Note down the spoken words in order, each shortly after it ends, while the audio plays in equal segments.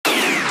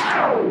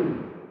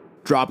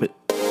Drop it.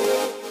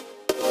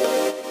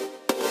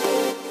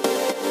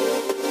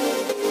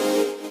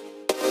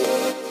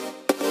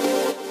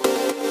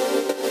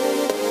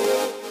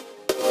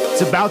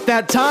 It's about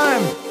that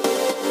time.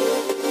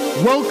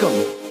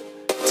 Welcome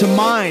to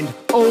Mind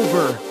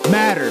Over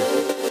Matter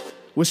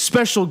with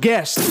special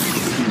guest Noah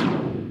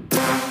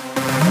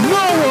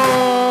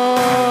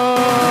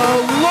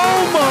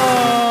Loma.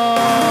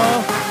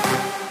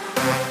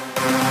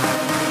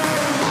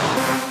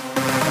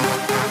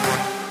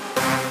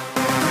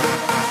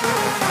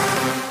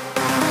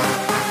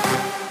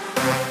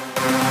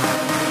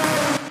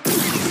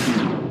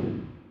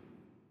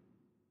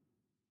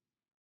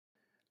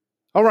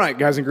 All right,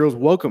 guys and girls,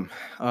 welcome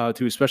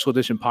to a special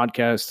edition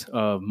podcast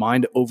of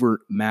Mind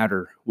Over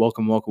Matter.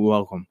 Welcome, welcome,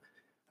 welcome.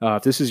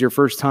 If this is your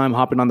first time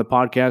hopping on the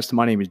podcast,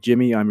 my name is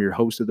Jimmy. I'm your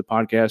host of the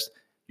podcast,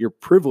 your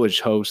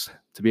privileged host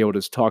to be able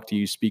to talk to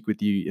you, speak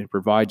with you, and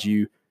provide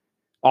you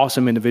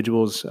awesome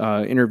individuals,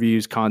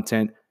 interviews,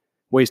 content,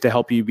 ways to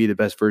help you be the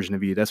best version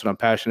of you. That's what I'm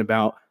passionate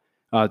about.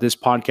 This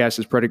podcast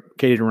is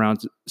predicated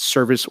around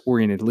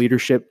service-oriented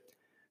leadership.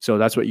 So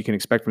that's what you can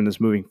expect from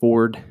this moving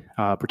forward,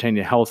 pertaining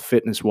to health,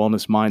 fitness,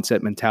 wellness,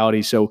 mindset,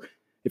 mentality. So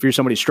if you're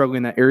somebody struggling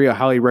in that area, I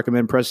highly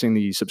recommend pressing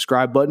the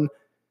subscribe button.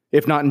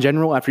 If not in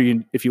general, if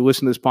you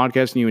listen to this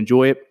podcast and you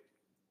enjoy it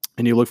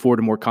and you look forward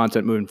to more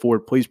content moving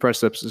forward, please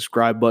press the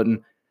subscribe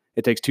button.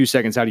 It takes 2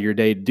 seconds out of your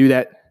day to do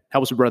that.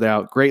 Helps a brother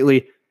out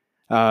greatly.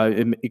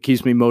 It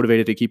keeps me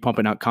motivated to keep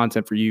pumping out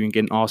content for you and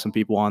getting awesome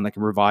people on that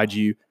can provide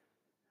you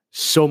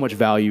so much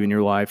value in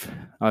your life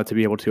to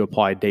be able to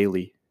apply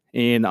daily.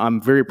 And I'm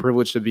very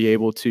privileged to be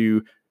able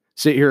to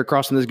sit here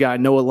across from this guy,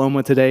 Noah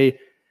Loma, today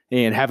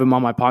and have him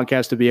on my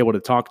podcast to be able to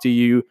talk to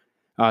you,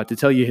 to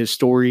tell you his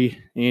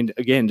story. And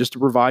again, just to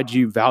provide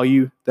you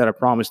value that I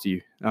promised you,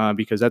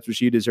 because that's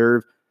what you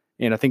deserve.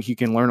 And I think you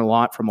can learn a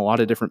lot from a lot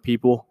of different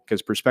people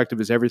because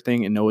perspective is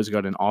everything. And Noah's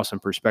got an awesome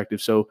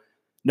perspective. So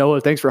Noah,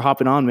 thanks for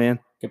hopping on, man.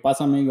 ¿Qué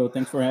pasa, amigo?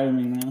 Thanks for having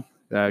me, man.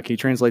 Can you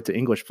translate to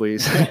English,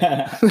 please?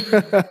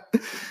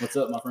 What's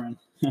up, my friend?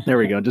 There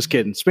we go. Just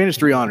kidding. Spanish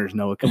 3 honors,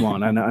 Noah. Come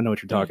on. I know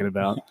what you're talking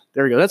about.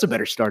 There we go. That's a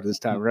better start this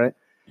time, right?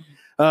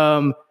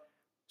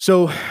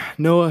 So,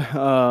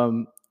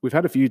 Noah, we've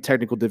had a few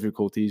technical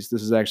difficulties.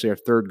 This is actually our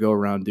third go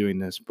around doing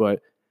this, but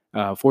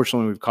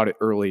fortunately, we've caught it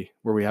early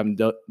where we haven't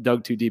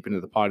dug too deep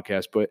into the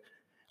podcast. But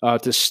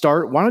to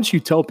start, why don't you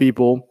tell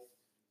people,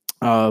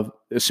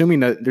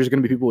 assuming that there's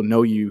going to be people who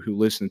know you who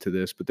listen to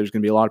this, but there's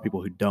going to be a lot of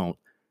people who don't.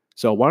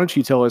 So why don't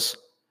you tell us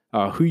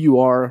who you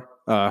are,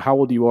 how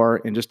old you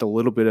are, and just a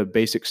little bit of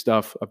basic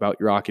stuff about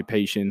your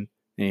occupation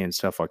and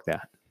stuff like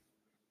that.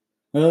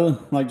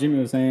 Well, like Jimmy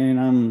was saying,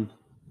 I'm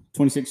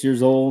 26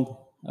 years old,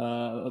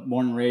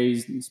 born and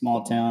raised in a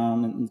small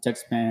town in the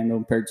Texas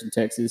Panhandle, Perryton,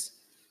 Texas.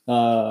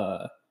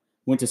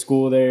 Went to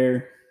school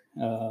there.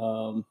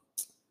 That's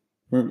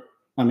where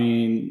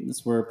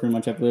pretty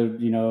much I've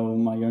lived,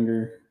 my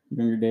younger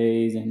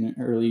days and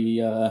early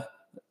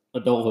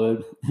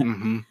adulthood.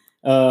 Mm-hmm.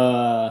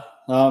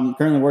 I'm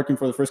currently working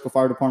for the Frisco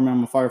Fire Department.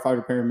 I'm a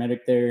firefighter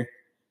paramedic there.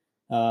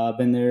 I've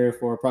been there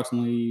for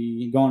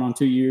approximately going on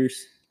 2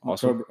 years.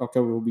 Awesome.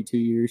 October will be 2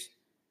 years.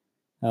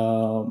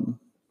 Yeah.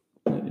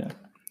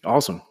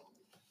 Awesome.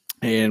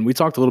 And we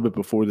talked a little bit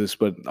before this,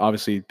 but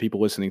obviously people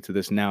listening to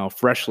this now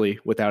freshly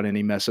without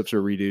any mess ups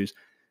or redos.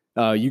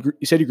 You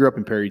said you grew up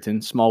in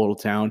Perryton, small little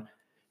town,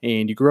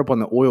 and you grew up on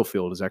the oil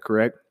field. Is that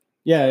correct?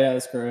 Yeah,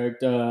 that's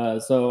correct.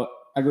 So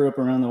I grew up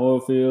around the oil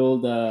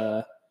field.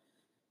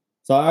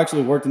 So I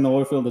actually worked in the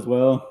oil field as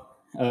well.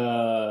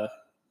 I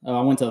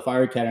went to the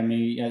fire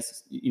academy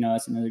as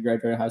another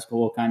graduate of high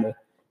school, kind of.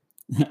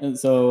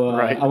 So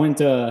right. I went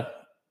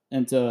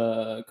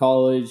into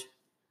college.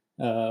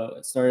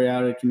 Started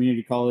out at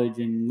community college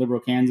in Liberal,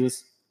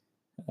 Kansas.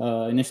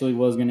 Initially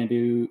was going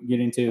to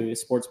get into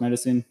sports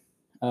medicine.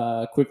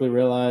 Quickly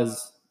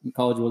realized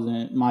college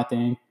wasn't my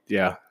thing.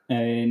 Yeah.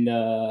 And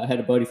I had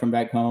a buddy from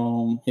back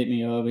home hit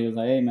me up. He was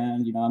like, "Hey,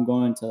 man, I'm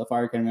going to the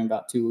fire academy in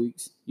about 2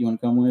 weeks. You want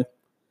to come with?"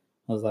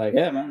 I was like,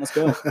 "Yeah, man, let's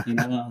go." I was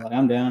like,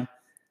 "I'm down."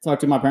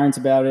 Talked to my parents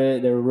about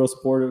it. They were real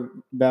supportive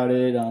about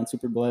it. I'm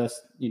super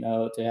blessed,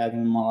 to have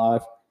them in my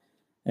life.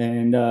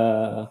 And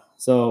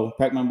so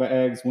packed my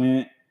bags,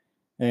 went,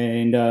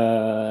 and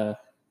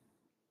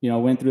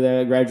went through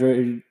that,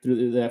 graduated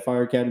through that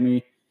fire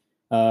academy,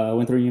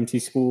 went through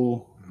EMT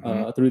school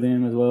through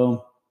them as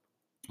well.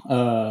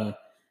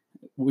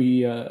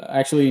 We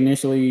actually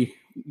initially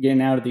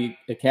getting out of the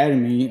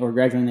academy or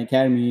graduating the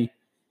academy,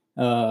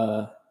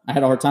 I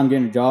had a hard time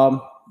getting a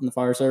job in the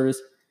fire service.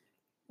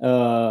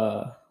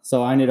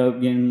 So I ended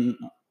up getting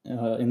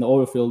in the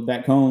oil field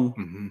back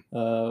home,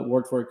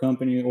 worked for a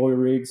company, oil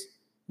rigs,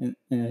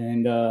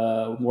 and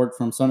worked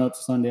from sun up to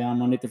sundown,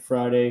 Monday to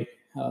Friday.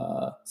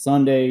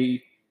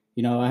 Sunday,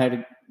 I had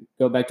to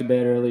go back to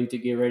bed early to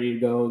get ready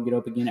to get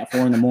up again at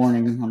 4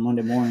 a.m. on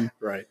Monday morning.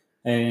 Right.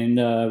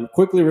 And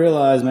quickly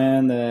realized,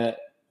 man, that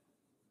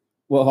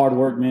what hard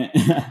work meant.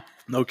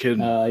 No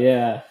kidding.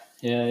 Yeah.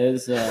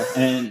 It's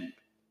and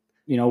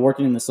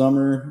working in the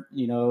summer,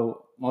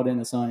 all day in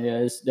the sun. Yeah,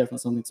 it's definitely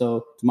something.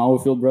 So to my oil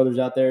field brothers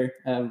out there,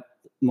 have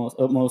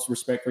utmost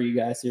respect for you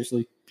guys.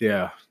 Seriously.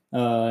 Yeah.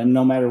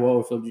 No matter what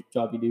oil field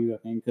job you do, I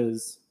mean,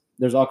 because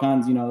there's all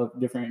kinds, of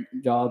different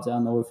jobs out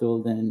in the oil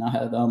field, and I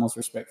have the utmost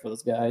respect for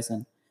those guys.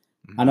 And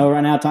I know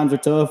right now times are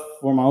tough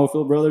for my oil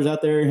field brothers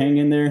out there. Hang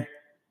in there.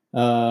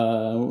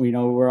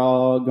 We're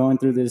all going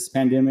through this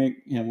pandemic,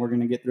 and we're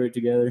going to get through it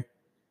together.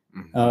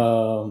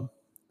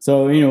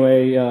 So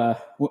anyway,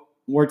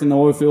 worked in the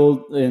oil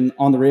field and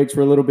on the rigs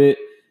for a little bit.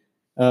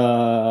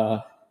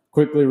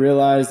 Quickly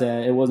realized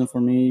that it wasn't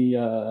for me.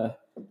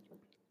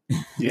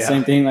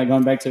 Same thing, like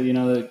going back to,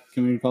 the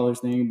community college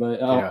thing,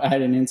 but I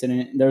had an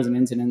incident. There was an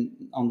incident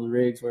on the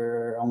rigs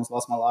where I almost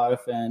lost my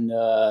life, and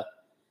I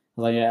was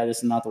like, yeah, this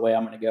is not the way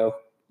I'm going to go.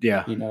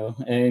 Yeah.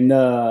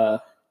 And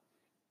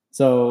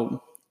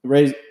so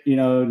raised,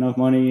 enough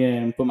money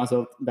and put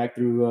myself back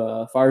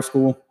through fire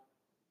school,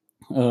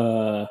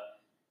 and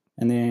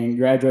then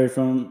graduated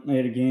from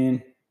it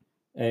again.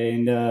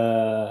 And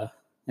the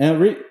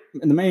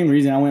main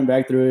reason I went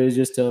back through it is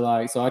just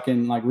to so I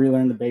can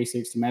relearn the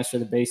basics, to master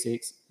the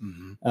basics.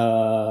 I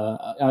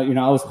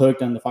was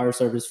hooked on the fire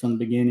service from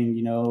the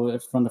beginning.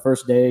 From the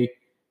first day,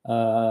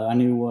 I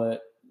knew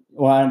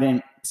I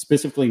didn't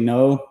specifically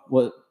know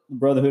what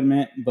brotherhood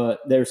meant, but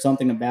there's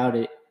something about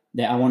it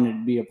that I wanted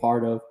to be a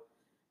part of,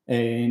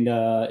 and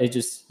it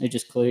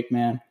just clicked,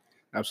 man.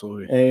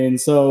 Absolutely. And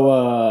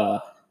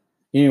so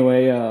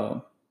anyway,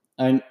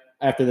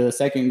 after the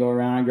second go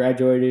around, I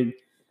graduated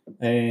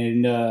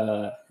and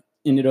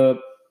ended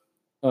up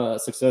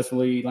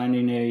successfully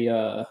landing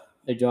a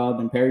job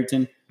in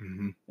Perryton,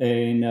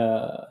 and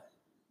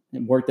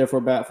worked there for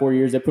about 4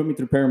 years. They put me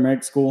through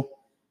paramedic school.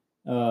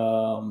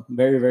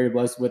 Very, very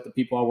blessed with the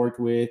people I worked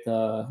with.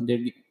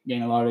 Did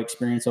gain a lot of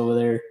experience over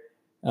there.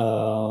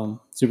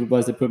 Super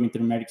blessed they put me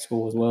through medic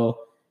school as well,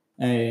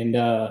 and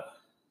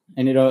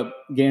ended up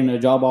getting a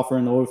job offer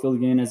in the oil field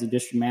again as a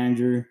district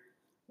manager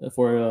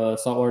for a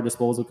saltwater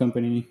disposal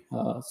company.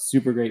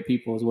 Super great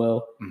people as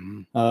well.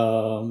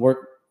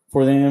 Worked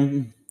for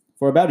them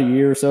for about a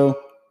year or so,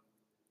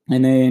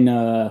 and then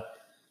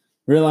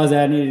realized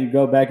that I needed to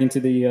go back into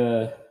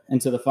the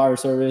fire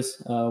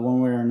service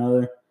one way or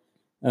another.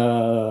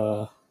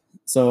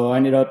 So I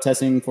ended up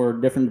testing for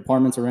different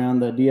departments around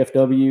the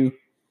DFW.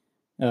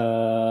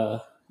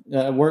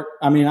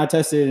 I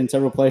tested in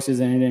several places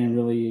and it didn't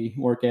really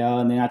work out.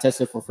 And then I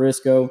tested for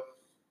Frisco.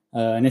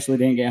 Initially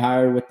didn't get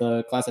hired with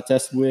the class I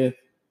tested with.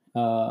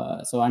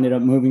 So I ended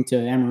up moving to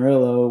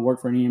Amarillo,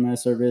 work for an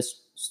EMS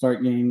service,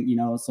 start getting,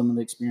 some of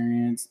the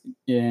experience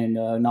and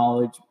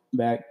knowledge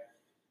back.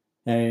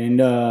 And,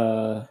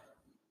 and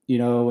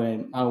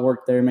I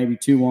worked there maybe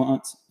 2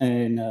 months,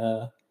 and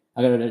I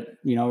got a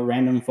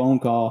random phone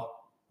call.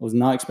 I was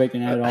not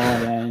expecting that at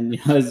all, and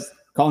I was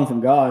calling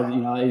from God.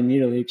 I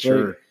immediately clicked.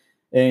 Sure.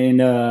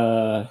 And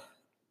I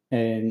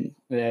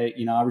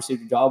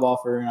received a job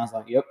offer, and I was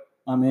like, "Yep,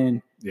 I'm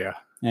in." Yeah.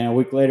 And a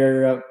week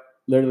later, I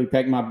literally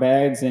packed my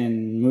bags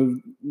and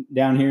moved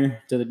down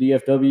here to the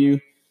DFW,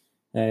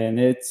 and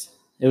it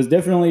was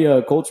definitely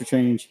a culture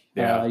change.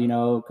 Yeah.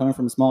 Coming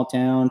from a small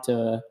town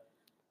to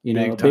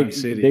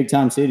big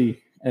time city,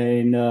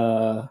 and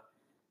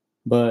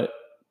but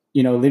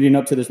leading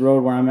up to this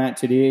road where I'm at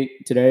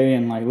today,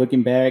 and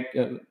looking back,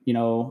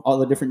 all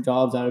the different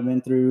jobs that I've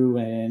been through,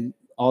 and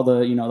all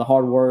the the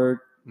hard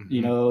work,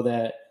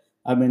 that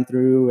I've been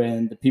through,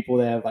 and the people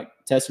that have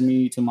tested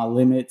me to my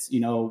limits,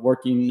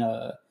 working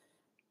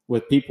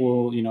with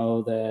people,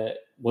 that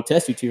will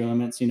test you to your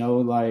limits,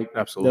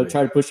 Absolutely. They'll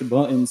try to push your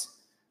buttons,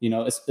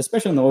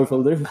 especially in the oil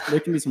field. There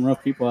can be some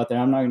rough people out there.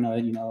 I'm not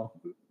gonna,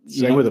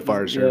 same with the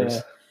fire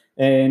service.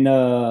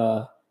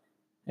 Yeah.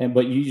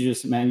 But you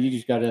just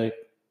gotta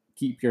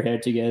keep your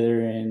head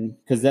together, and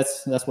because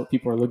that's what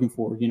people are looking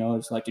for,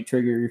 it's to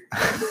trigger,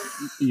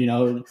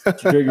 to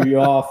trigger you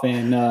off,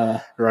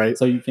 and right.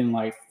 So you can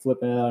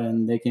flip out,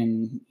 and they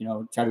can,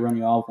 try to run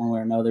you off one way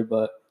or another.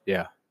 But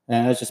yeah,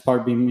 and that's just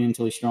part of being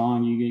mentally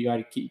strong. You got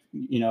to keep,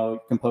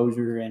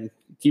 composure and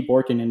keep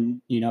working,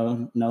 and,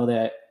 know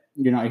that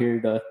you're not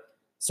here to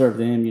serve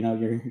them,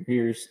 you're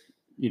here,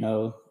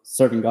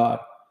 serving God.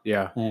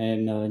 Yeah.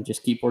 And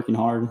just keep working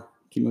hard,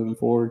 keep moving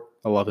forward.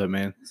 I love that,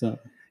 man. So,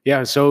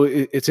 yeah. So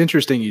it's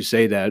interesting you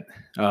say that,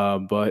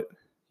 but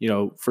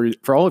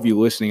for all of you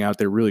listening out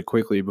there really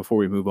quickly before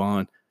we move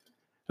on,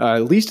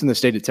 at least in the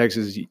state of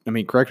Texas, I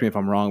mean, correct me if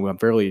I'm wrong, but I'm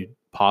fairly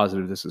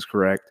positive this is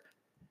correct.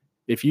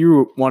 If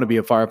you want to be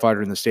a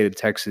firefighter in the state of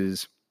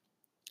Texas,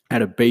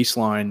 at a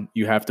baseline,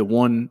 you have to,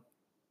 1,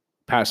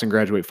 pass and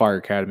graduate fire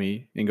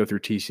academy and go through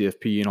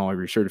TCFP and all of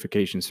your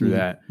certifications through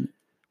that.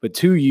 But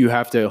 2, you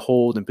have to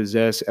hold and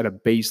possess at a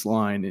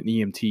baseline an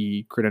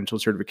EMT credential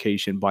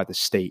certification by the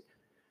state.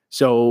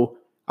 So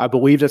I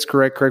believe that's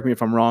correct. Correct me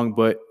if I'm wrong,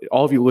 but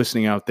all of you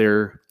listening out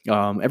there,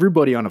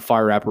 everybody on a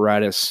fire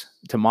apparatus,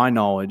 to my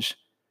knowledge,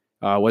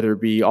 whether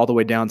it be all the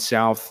way down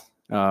south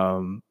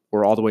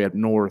or all the way up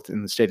north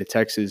in the state of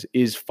Texas,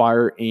 is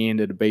fire and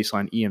at a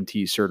baseline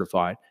EMT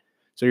certified.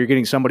 So you're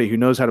getting somebody who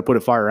knows how to put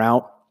a fire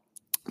out,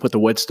 put the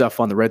wet stuff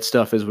on the red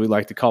stuff, as we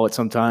like to call it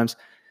sometimes,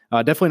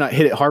 Definitely not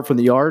hit it hard from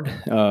the yard.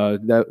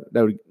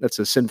 That's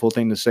a sinful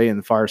thing to say in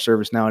the fire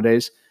service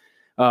nowadays.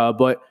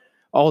 But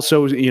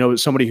also,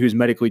 somebody who's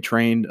medically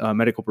trained,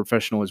 medical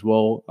professional as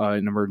well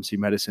in emergency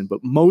medicine. But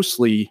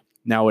mostly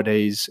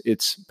nowadays,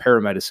 it's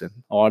paramedicine.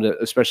 A lot of,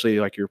 especially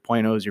like your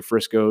Planos, your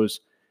Friscos,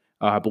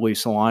 I believe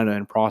Salina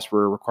and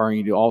Prosper, requiring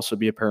you to also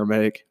be a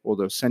paramedic, or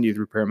they'll send you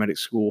through paramedic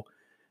school.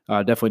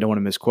 Definitely don't want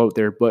to misquote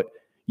there. But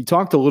you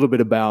talked a little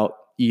bit about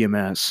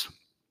EMS.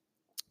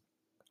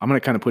 I'm going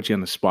to kind of put you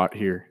on the spot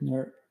here.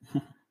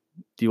 Do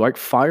you like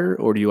fire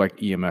or do you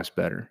like EMS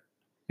better?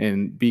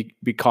 And be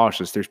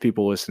cautious. There's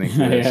people listening to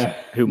this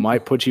who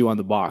might put you on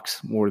the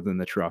box more than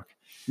the truck.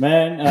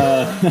 Man,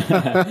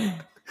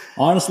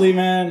 honestly,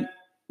 man,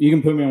 you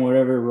can put me in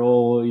whatever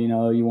role you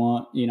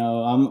want.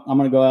 I'm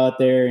gonna go out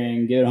there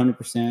and give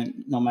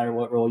 100%, no matter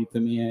what role you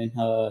put me in.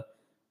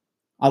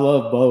 I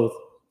love both,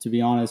 to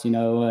be honest. And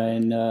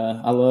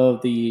I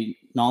love the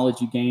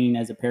knowledge you gain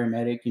as a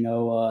paramedic.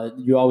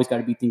 You always got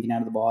to be thinking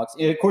out of the box.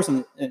 And of course,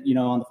 on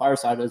the fire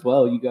side as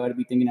well, you got to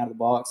be thinking out of the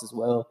box as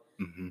well.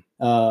 Mm-hmm.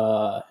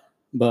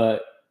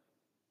 But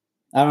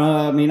I don't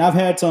know. I mean, I've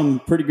had some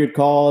pretty good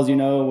calls,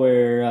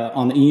 where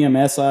on the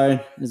EMS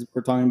side, as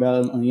we're talking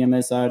about on the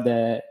EMS side,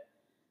 that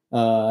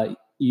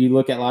you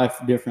look at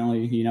life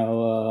differently.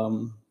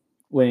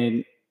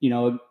 When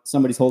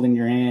somebody's holding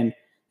your hand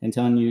and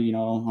telling you,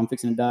 I'm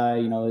fixing to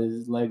die.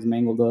 His legs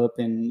mangled up,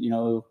 and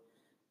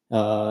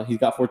he's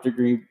got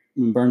 4th-degree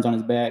burns on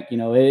his back.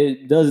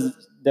 It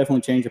does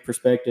definitely change your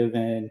perspective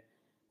and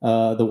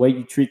the way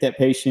you treat that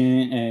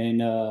patient,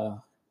 and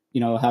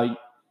how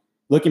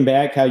looking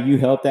back, how you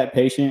helped that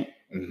patient,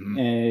 mm-hmm.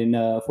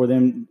 and for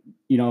them,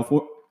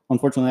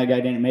 unfortunately that guy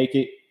didn't make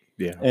it.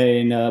 Yeah.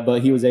 And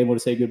but he was able to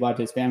say goodbye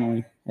to his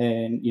family,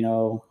 and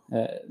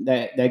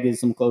that gives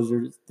some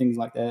closure, things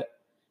like that.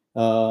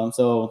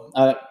 So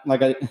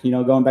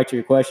going back to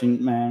your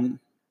question, man,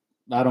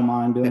 I don't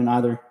mind doing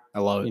either. I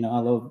love it. I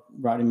love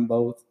writing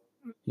both.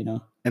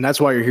 And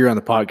that's why you're here on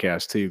the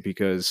podcast too,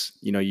 because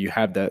you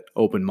have that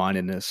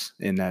open-mindedness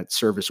and that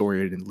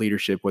service-oriented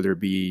leadership, whether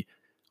it be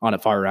on a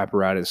fire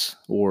apparatus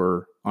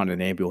or on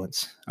an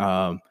ambulance.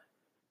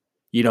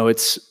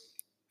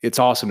 It's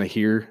awesome to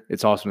hear.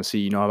 It's awesome to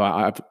see.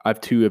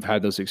 I've too have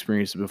had those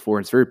experiences before.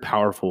 It's very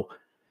powerful.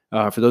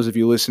 For those of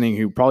you listening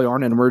who probably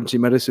aren't in emergency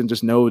medicine,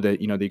 just know that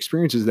the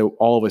experiences that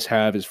all of us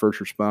have as first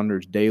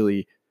responders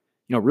daily,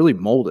 really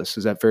mold us.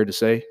 Is that fair to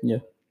say? Yeah.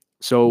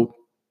 So,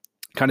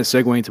 kind of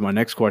segueing to my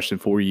next question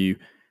for you,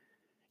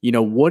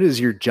 what is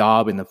your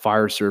job in the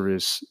fire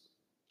service,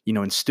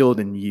 instilled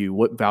in you?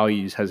 What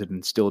values has it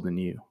instilled in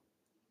you?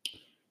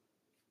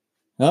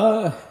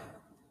 Man,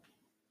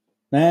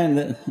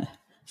 that's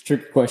a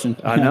tricky question.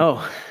 I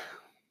know.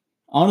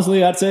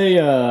 Honestly, I'd say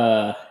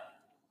the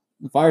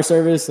fire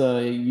service,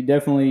 you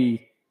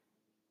definitely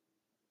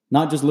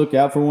not just look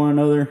out for one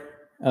another.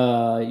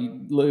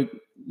 You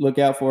look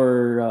out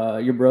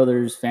for your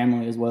brother's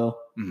family as well.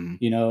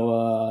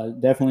 Mm-hmm.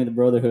 Definitely the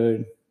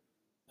brotherhood.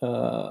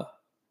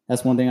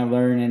 That's one thing I've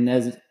learned, and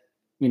as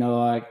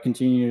I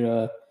continue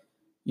to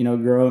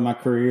grow in my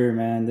career,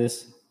 man,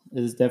 this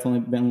has definitely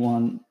been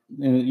one.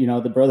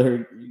 The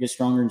brotherhood gets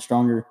stronger and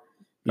stronger.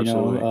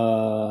 Absolutely.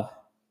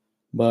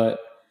 But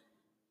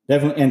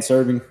definitely, and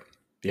serving.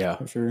 Yeah,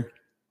 for sure.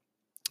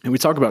 And we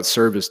talk about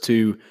service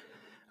too.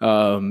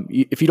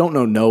 If you don't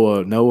know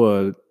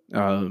Noah,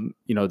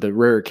 the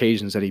rare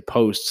occasions that he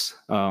posts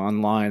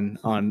online,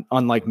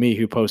 unlike me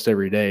who post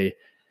every day,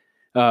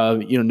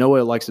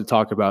 Noah likes to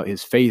talk about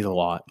his faith a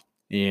lot.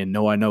 And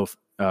Noah, I know,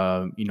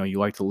 you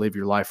like to live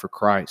your life for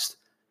Christ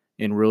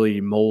and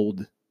really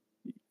mold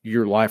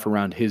your life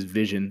around his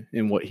vision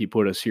and what he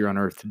put us here on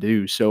earth to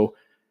do. So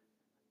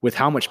with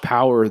how much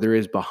power there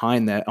is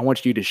behind that, I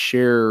want you to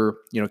share,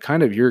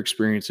 kind of your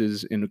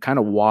experiences and kind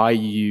of why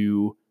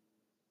you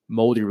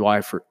mold your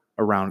life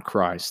around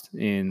Christ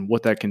and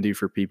what that can do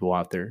for people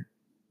out there.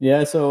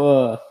 Yeah.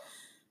 So,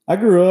 I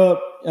grew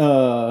up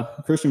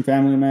a Christian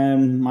family,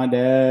 man. My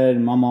dad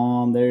and my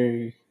mom,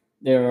 they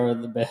are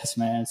the best,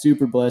 man.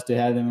 Super blessed to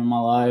have them in my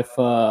life.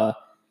 I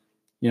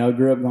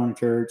grew up going to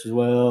church as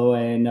well,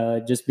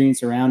 and just being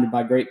surrounded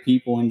by great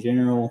people in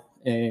general.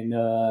 And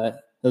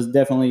there's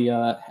definitely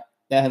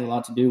that had a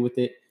lot to do with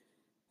it.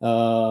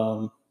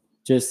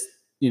 Just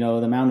the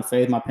amount of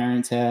faith my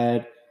parents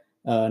had,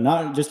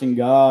 not just in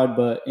God,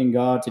 but in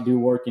God to do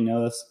work in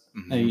us.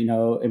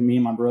 Mm-hmm. And me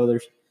and my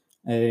brothers,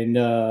 and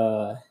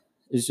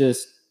it's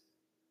just,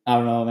 I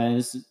don't know, man.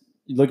 It's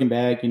looking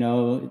back,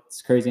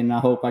 it's crazy, and I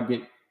hope I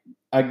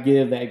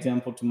give that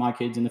example to my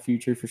kids in the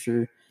future for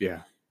sure. Yeah.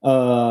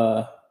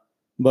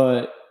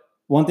 But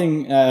one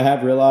thing I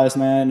have realized,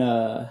 man,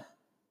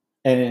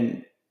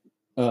 and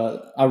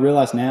I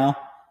realize now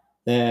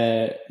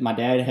that my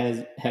dad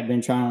had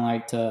been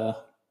trying to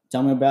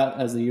tell me about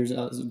as the years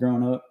I was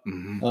growing up,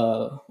 mm-hmm.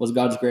 Was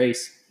God's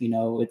grace.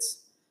 It's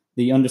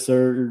the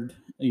undeserved,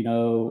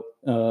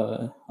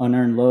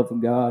 unearned love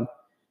of God.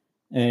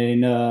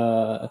 And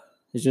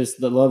it's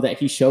just the love that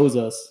he shows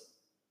us,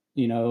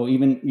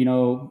 even,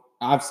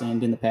 I've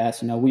sinned in the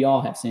past. You know, we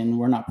all have sinned.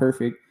 We're not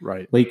perfect,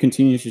 Right. but he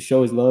continues to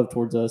show his love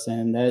towards us,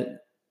 and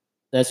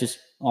that's just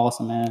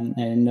awesome, man.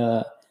 And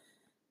I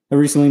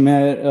recently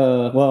met,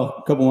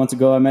 a couple months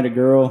ago, I met a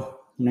girl.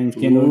 Her name's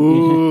Kendall.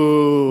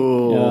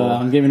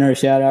 I'm giving her a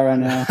shout out right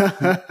now.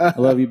 I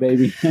love you,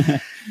 baby.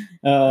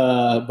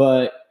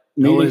 But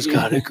Noah's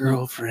got a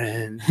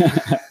girlfriend.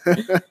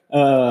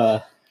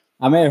 I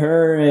met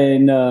her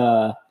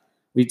and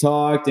we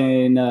talked,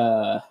 and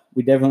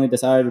we definitely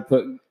decided to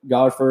put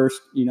God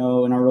first, you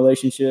know, in our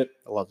relationship.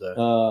 I love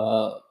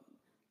that.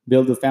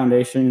 Build the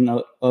foundation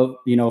of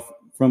you know,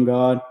 from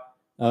God.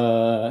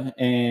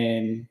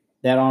 And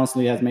that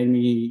honestly has made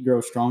me grow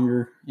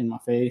stronger in my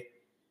faith,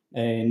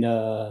 and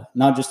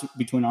not just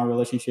between our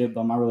relationship,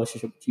 but my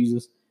relationship with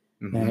Jesus.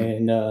 Mm-hmm.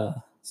 And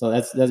so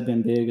that's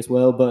been big as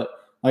well. But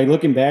like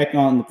looking back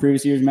on the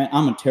previous years, man,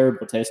 I'm a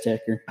terrible test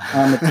taker.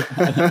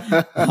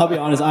 I'll be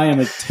honest, I am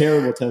a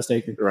terrible test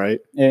taker. Right.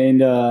 And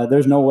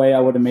there's no way I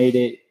would have made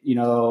it, you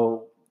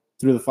know,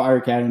 through the fire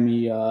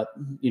academy,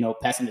 you know,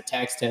 passing the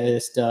tax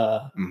test,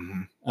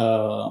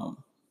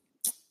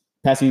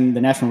 passing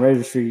the national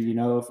registry, you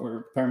know,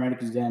 for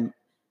paramedic exam.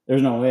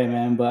 There's no way,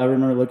 man. But I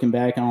remember looking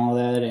back on all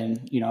that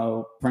and, you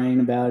know, praying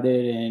about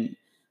it and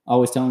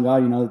always telling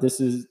God, you know, this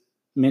is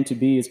meant to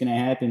be. It's going to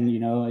happen. You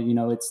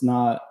know, it's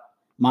not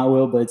my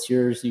will, but it's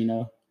yours, you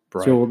know.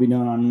 Right. So it will be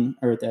done on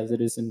earth as it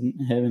is in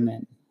heaven.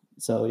 And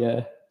so,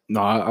 yeah.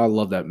 No, I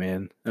love that,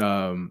 man.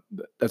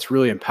 That's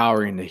really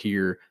empowering to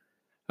hear.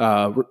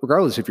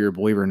 Regardless if you're a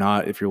believer or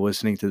not, if you're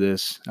listening to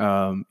this, you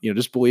know,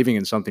 just believing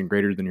in something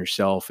greater than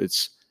yourself,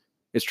 it's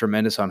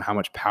tremendous on how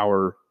much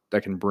power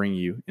that can bring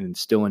you and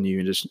instill in you,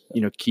 and just,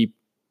 you know,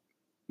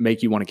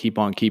 make you want to keep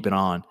on keeping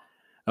on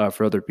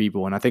for other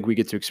people. And I think we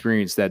get to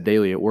experience that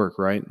daily at work,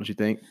 right? What you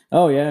think?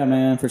 Oh yeah,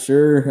 man, for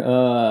sure.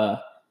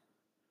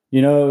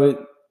 You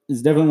know,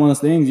 it's definitely one of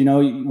those things. You know,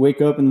 you wake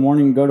up in the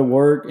morning, go to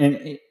work,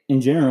 and in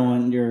general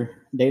in your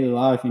daily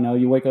life, you know,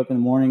 you wake up in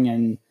the morning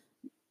and,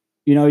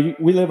 you know,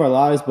 we live our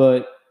lives,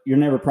 but you're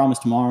never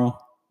promised tomorrow.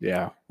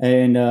 Yeah.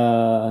 And,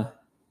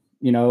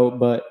 you know,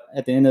 but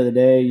at the end of the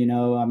day, you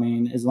know, I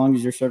mean, as long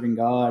as you're serving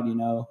God, you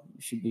know,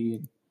 you should be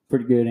in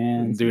pretty good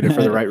hands. Doing it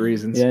for the right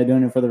reasons. Yeah,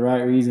 doing it for the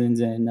right reasons.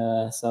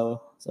 And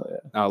so yeah.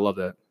 I love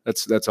that.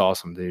 That's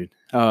awesome, dude.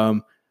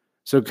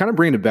 So kind of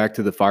bringing it back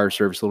to the fire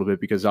service a little bit,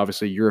 because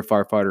obviously you're a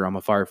firefighter, I'm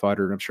a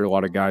firefighter, and I'm sure a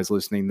lot of guys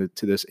listening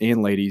to this,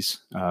 and ladies,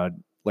 I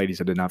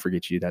did not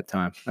forget you that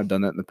time. I've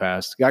done that in the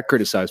past. Got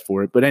criticized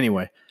for it. But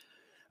anyway,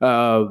 you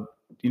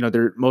know,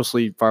 they're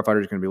mostly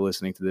firefighters going to be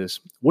listening to this.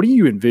 What do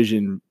you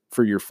envision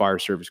for your fire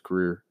service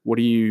career?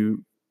 Do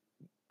you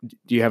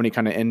have any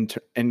kind of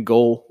end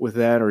goal with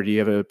that? Or do you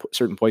have a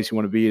certain place you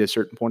want to be at a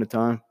certain point in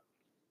time?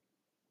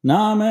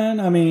 Nah, man.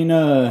 I mean,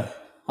 I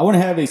want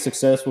to have a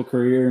successful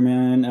career,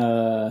 man.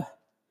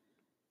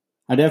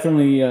 I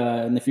definitely,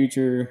 in the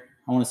future,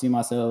 I want to see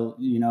myself,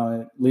 you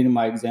know, leading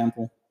by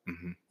example.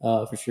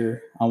 For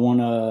sure. I want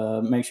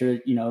to make sure,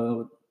 you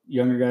know,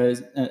 younger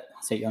guys, I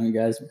say younger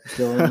guys, we're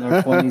still in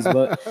our 20s,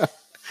 but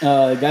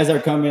guys are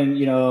coming,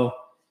 you know,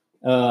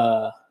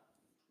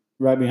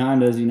 right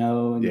behind us, you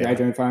know, and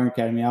graduating fire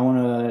academy. I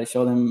want to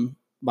show them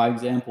by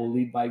example,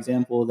 lead by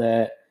example,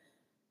 that,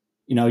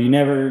 you know, you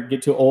never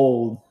get too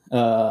old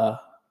to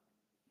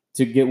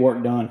get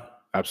work done.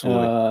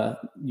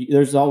 Absolutely.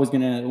 There's always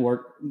going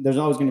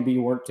to be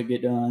work to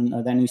get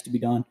done that needs to be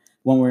done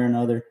one way or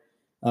another,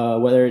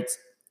 whether it's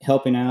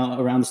helping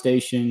out around the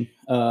station,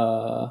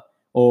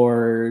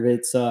 or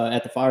it's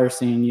at the fire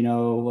scene. You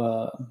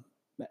know,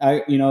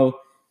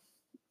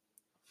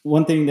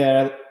 one thing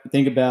that I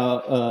think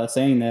about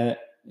saying that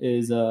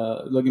is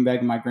looking back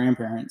at my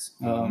grandparents,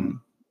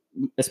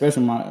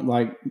 especially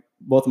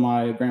both of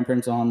my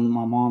grandparents on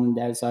my mom and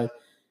dad's side.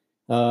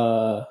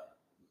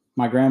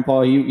 My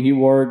grandpa, he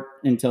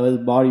worked until his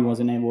body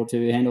wasn't able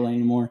to handle it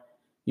anymore.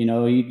 You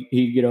know,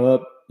 he'd get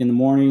up in the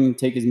morning,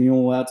 take his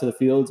mule out to the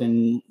fields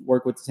and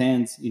work with his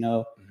hands, you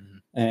know,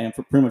 and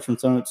for pretty much from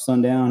sun up to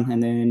sundown.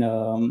 And then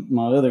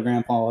my other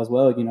grandpa as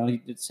well, you know, he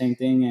did the same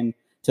thing. And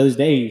to this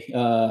day,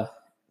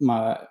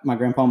 my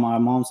grandpa on my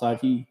mom's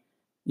side,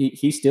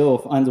 he still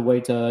finds a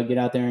way to get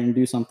out there and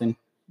do something.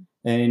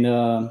 And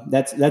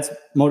that's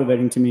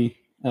motivating to me.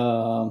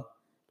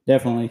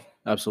 Definitely.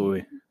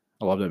 Absolutely.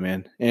 I love that,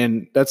 man.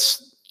 And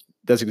that's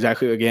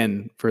exactly,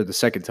 again, for the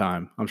second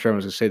time, I'm sure I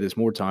was going to say this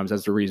more times,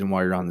 that's the reason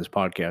why you're on this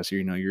podcast.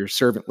 You know, you're a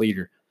servant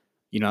leader.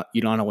 You not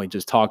only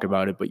just talk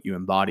about it, but you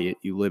embody it,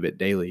 you live it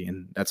daily.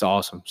 And that's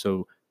awesome.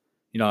 So,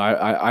 you know,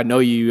 I know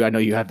you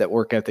have that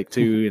work ethic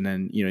too. And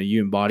then, you know, you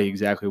embody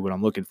exactly what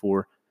I'm looking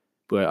for,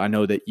 but I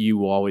know that you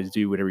will always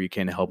do whatever you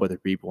can to help other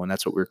people. And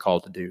that's what we're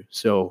called to do.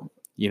 So,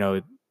 you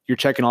know, you're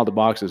checking all the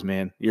boxes,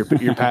 man. You're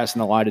passing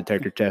the lie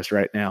detector test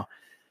right now.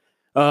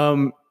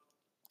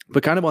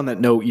 But kind of on that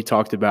note, you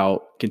talked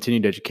about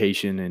continued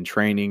education and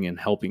training and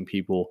helping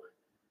people.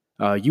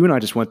 You and I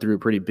just went through a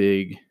pretty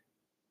big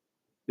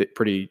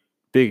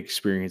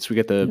experience. We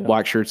got the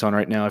black shirts on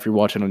right now if you're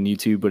watching on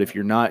YouTube, but if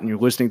you're not and you're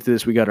listening to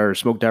this, we got our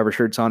smoke diver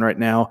shirts on right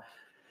now.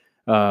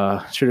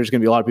 Sure, there's going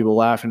to be a lot of people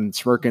laughing and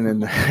smirking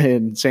and,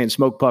 and saying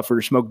smoke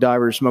puffer, smoke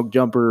diver, smoke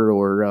jumper,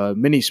 or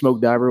mini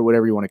smoke diver,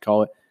 whatever you want to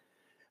call it.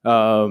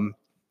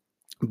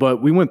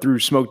 But we went through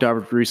smoke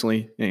divers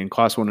recently in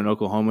Class 1 in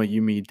Oklahoma.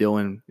 You, me,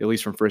 Dylan, at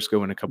least from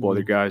Frisco, and a couple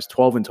other guys.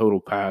 12 in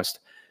total passed.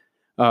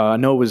 I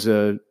know it was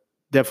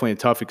definitely a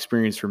tough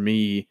experience for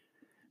me.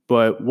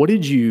 But what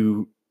did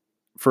you,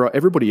 for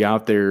everybody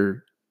out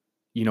there,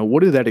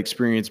 what did that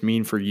experience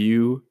mean for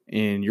you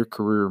and your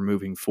career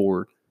moving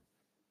forward?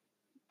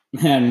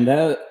 Man,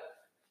 that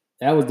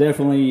was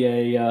definitely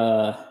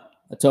a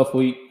tough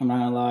week. I'm not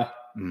gonna lie.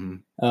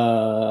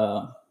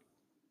 Mm-hmm.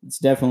 It's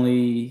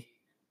definitely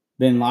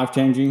been life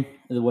changing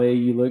the way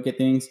you look at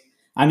things.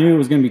 I knew it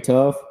was gonna be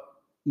tough,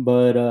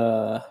 but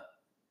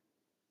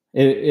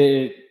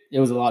it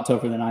was a lot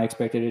tougher than I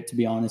expected it, to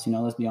be honest.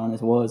 Let's be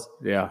honest, it was.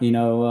 Yeah.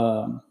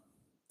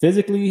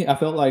 Physically, I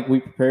felt like we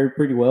prepared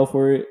pretty well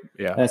for it.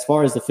 Yeah. As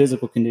far as the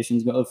physical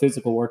conditions go,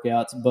 physical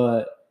workouts,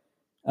 but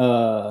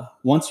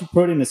once you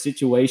put in a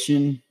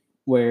situation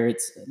where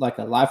it's like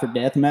a life or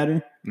death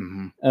matter,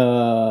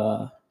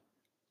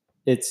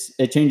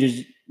 it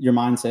changes your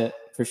mindset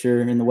for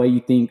sure, and the way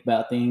you think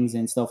about things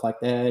and stuff like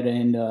that.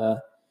 And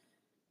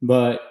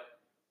but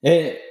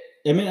it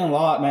meant a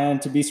lot,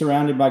 man, to be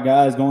surrounded by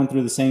guys going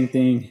through the same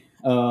thing.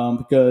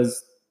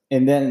 Because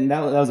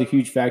that was a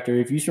huge factor.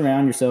 If you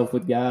surround yourself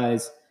with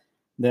guys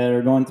that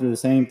are going through the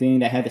same thing,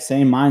 that have the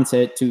same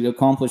mindset to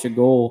accomplish a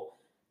goal,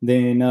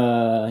 then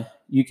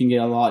you can get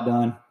a lot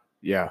done.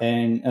 Yeah.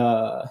 And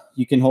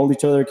you can hold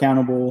each other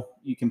accountable.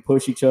 You can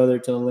push each other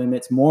to the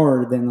limits,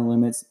 more than the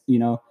limits,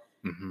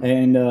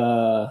 And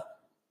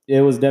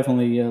it was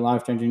definitely a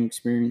life-changing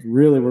experience,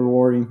 really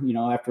rewarding,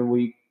 after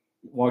we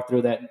walked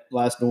through that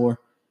last door.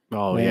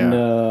 Oh,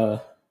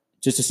 and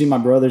just to see my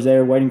brothers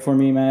there waiting for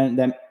me, man,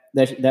 that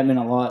meant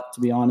a lot,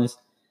 to be honest.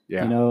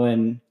 Yeah.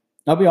 And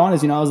I'll be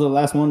honest, I was the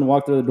last one to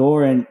walk through the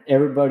door, and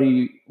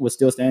everybody was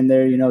still standing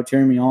there,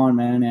 cheering me on,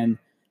 man. And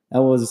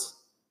that was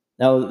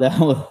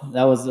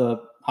a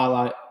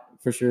highlight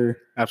for sure.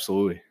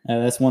 Absolutely.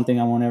 That's one thing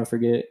I won't ever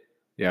forget.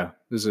 Yeah,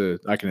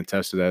 I can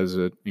attest to that. It's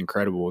an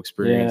incredible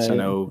experience. I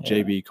know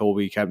JB,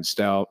 Colby, Captain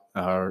Stout,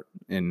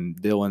 and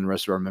Dylan, the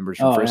rest of our members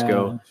from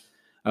Frisco,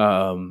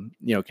 can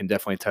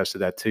definitely attest to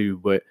that too.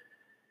 But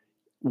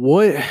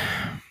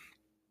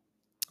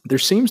there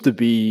seems to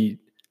be,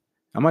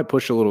 I might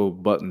push a little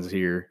buttons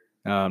here.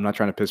 I'm not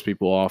trying to piss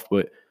people off,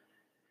 but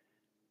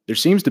there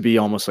seems to be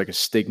almost like a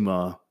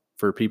stigma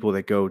for people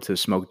that go to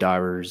smoke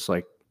divers,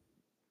 like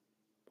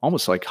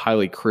almost like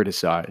highly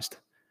criticized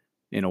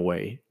in a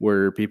way,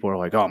 where people are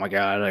like, "Oh my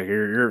God, like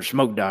you're a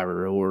smoke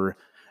diver," or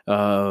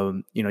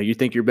you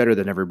think you're better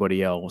than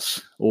everybody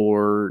else,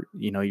 or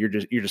you're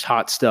just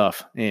hot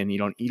stuff, and you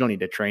don't need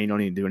to train, you don't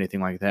need to do anything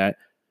like that.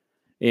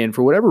 And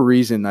for whatever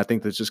reason, I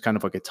think that's just kind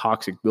of like a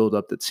toxic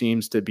buildup that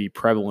seems to be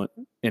prevalent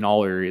in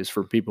all areas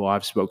for people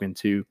I've spoken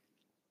to.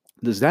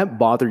 Does that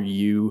bother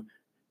you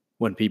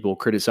when people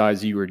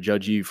criticize you or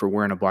judge you for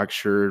wearing a black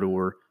shirt,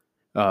 or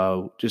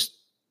just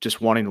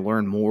wanting to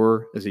learn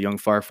more as a young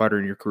firefighter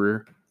in your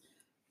career?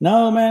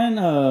 No, man.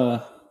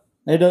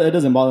 It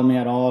doesn't bother me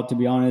at all, to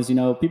be honest.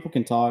 People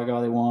can talk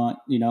all they want.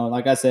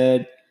 Like I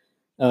said,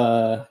 you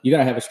got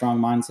to have a strong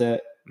mindset.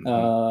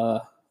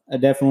 I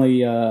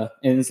definitely, and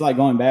it's like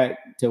going back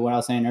to what I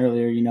was saying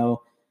earlier,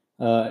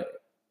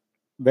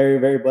 very,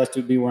 very blessed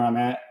to be where I'm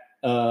at.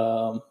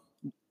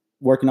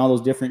 Working all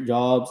those different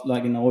jobs,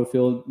 like in the oil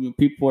field,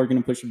 people are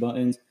going to push your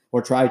buttons,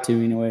 or try to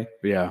anyway.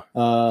 Yeah.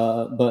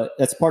 But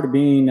that's part of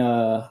being,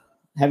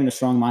 having a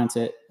strong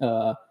mindset.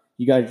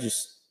 You got to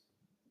just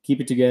keep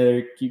it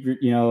together.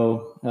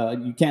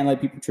 You can't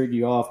let people trigger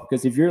you off,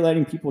 because if you're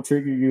letting people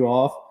trigger you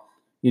off,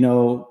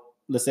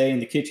 let's say in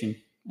the kitchen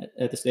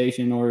at the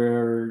station,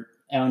 or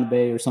out in the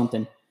bay or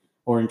something,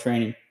 or in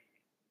training,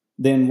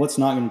 then what's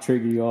not going to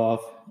trigger you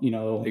off,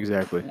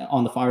 exactly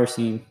on the fire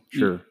scene?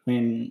 Sure.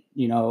 When,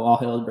 all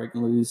hell is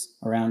breaking loose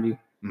around you,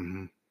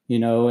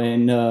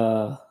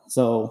 and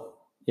so,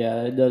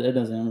 yeah, it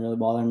doesn't really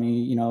bother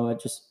me. I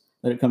just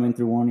let it come in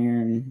through one ear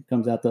and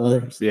comes out the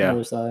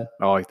other side.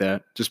 I like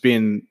that. Just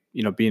being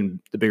the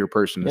bigger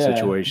person in the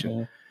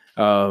situation.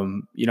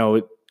 Yeah.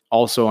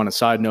 Also on a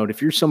side note,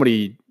 if you're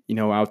somebody,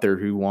 out there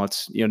who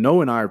wants,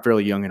 Noah and I are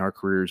fairly young in our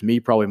careers,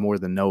 me probably more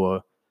than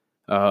Noah.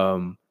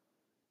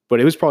 But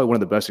it was probably one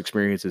of the best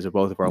experiences of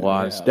both of our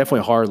lives. Yeah.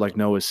 Definitely hard, like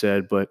Noah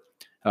said, but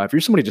if you're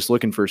somebody just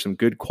looking for some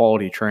good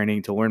quality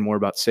training to learn more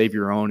about Save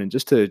Your Own, and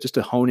just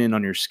to hone in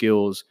on your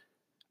skills,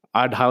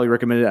 I'd highly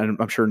recommend it. And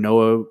I'm sure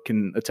Noah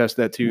can attest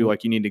to that too. Mm-hmm.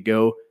 Like, you need to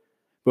go.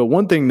 But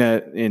one thing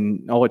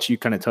and I'll let you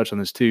kind of touch on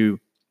this too.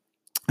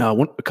 I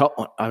want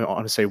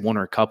to say one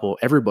or a couple,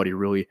 everybody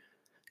really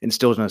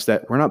instills in us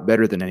that we're not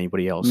better than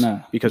anybody else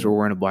because we're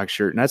wearing a black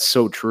shirt. And that's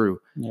so true.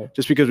 Yeah.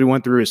 Just because we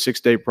went through a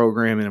 6-day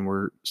program and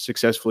we're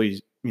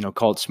successfully,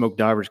 called smoke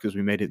divers because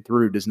we made it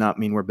through, does not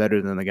mean we're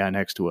better than the guy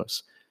next to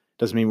us.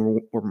 Doesn't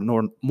mean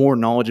we're more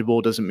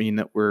knowledgeable. Doesn't mean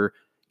that we're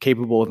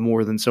capable of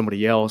more than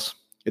somebody else.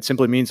 It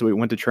simply means that we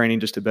went to training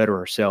just to better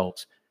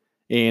ourselves.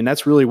 And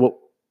that's really what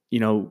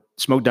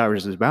Smoke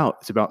Divers is about.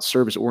 It's about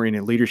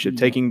service-oriented leadership,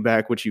 taking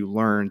back what you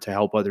learned to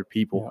help other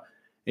people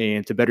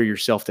and to better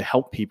yourself, to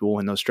help people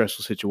in those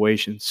stressful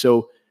situations.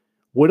 So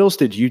what else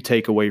did you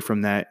take away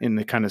from that in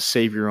the kind of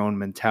save your own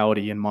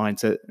mentality and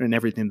mindset and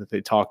everything that they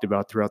talked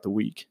about throughout the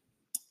week?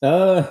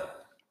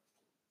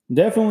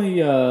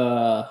 Definitely,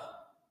 I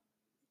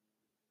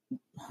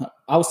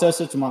was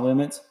tested to my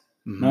limits.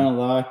 Not gonna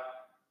lie.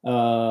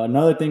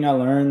 Another thing I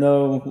learned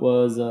though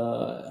was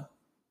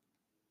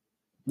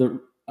the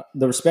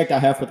respect I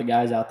have for the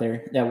guys out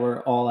there that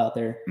were all out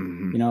there.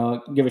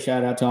 Give a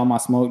shout out to all my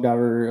smoke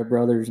diver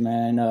brothers,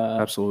 man.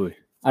 Absolutely.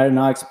 I did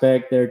not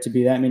expect there to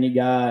be that many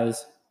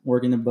guys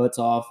working their butts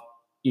off,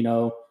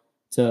 for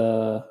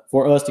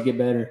us to get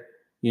better,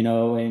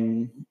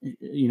 and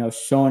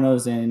showing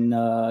us and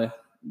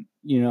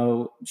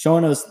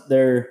showing us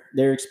their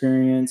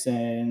experience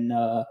and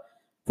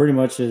pretty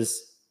much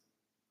just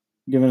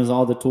giving us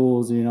all the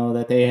tools,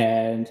 that they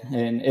had,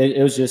 and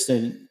it was just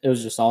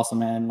awesome,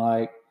 man.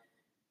 Like,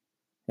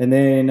 and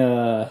then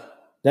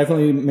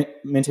definitely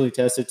mentally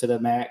tested to the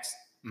max.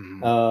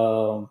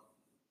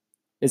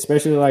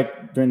 Especially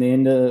like during the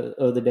end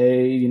of the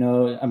day,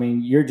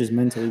 you're just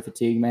mentally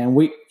fatigued, man.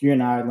 You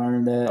and I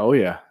learned that. Oh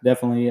yeah,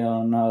 definitely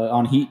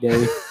on heat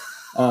day.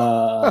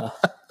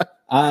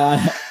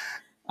 I've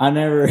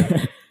never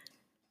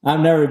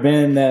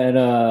been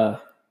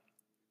that.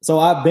 So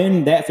I've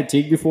been that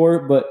fatigued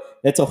before, but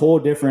that's a whole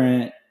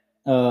different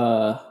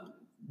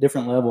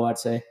level, I'd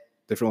say.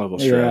 Different level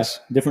of stress.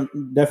 Yeah,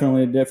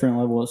 definitely a different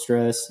level of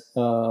stress.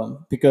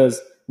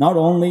 Because not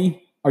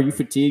only are you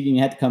fatigued and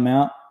you had to come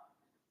out,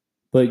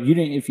 but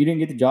if you didn't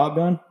get the job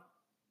done,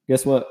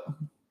 guess what?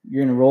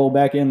 You're gonna roll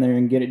back in there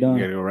and get it done.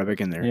 You gotta go right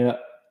back in there. Yeah,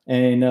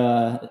 and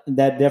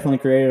that definitely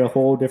created a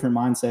whole different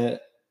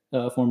mindset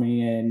for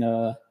me. And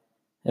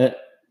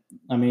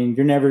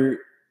you're never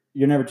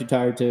too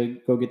tired to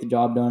go get the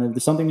job done. If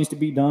there's something needs to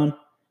be done,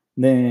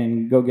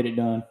 then go get it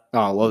done. Oh,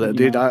 I love that,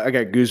 dude. I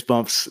got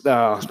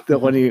goosebumps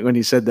when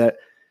he said that.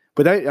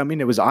 But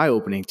it was eye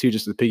opening too.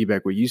 Just to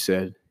piggyback what you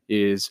said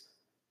is,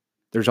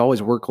 there's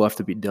always work left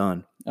to be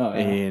done,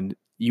 and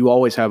you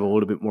always have a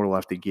little bit more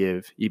left to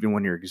give, even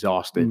when you're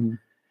exhausted.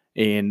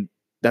 And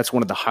that's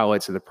one of the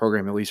highlights of the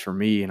program, at least for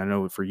me, and I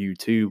know for you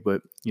too.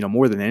 But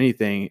more than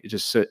anything,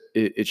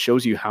 it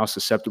shows you how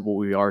susceptible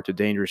we are to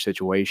dangerous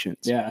situations.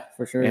 Yeah,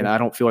 for sure. And I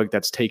don't feel like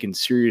that's taken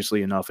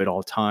seriously enough at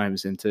all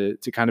times. And to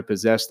kind of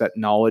possess that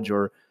knowledge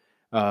or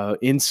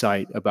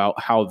insight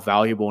about how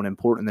valuable and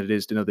important that it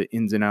is to know the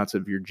ins and outs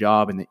of your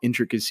job and the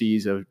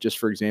intricacies of, just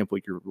for example,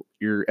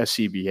 your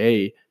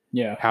SCBA.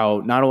 Yeah.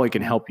 How not only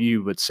can help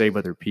you, but save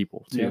other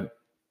people too. Yeah.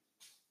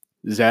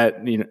 Is that,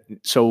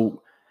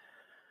 so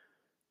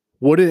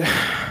what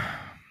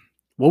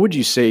would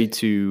you say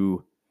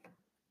to,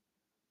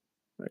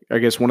 I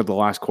guess one of the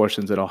last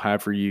questions that I'll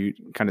have for you,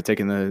 kind of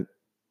taking the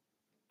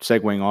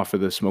segueing off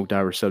of the smoke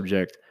diver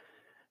subject,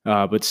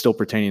 but still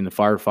pertaining to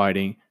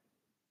firefighting.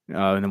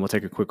 And then we'll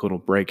take a quick little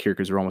break here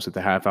because we're almost at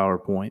the half-hour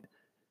point.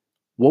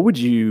 What would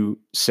you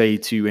say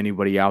to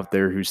anybody out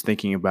there who's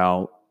thinking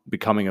about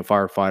becoming a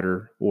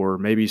firefighter, or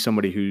maybe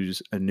somebody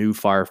who's a new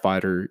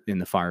firefighter in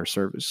the fire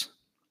service?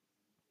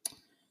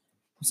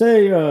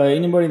 Say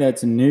anybody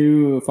that's a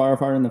new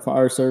firefighter in the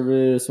fire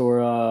service,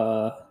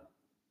 or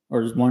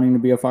just wanting to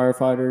be a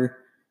firefighter.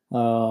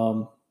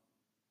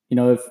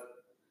 If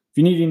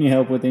you need any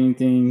help with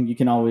anything, you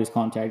can always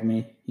contact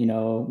me.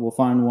 We'll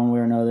find one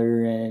way or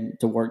another and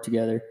to work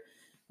together.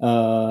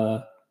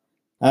 I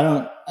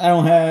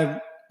don't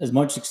have as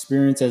much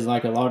experience as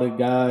like a lot of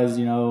guys,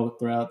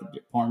 throughout the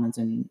departments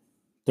and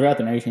throughout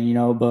the nation,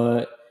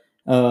 but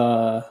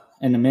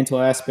in the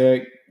mental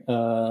aspect,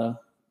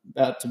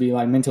 about to be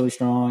like mentally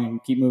strong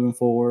and keep moving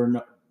forward.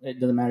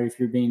 It doesn't matter if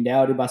you're being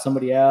doubted by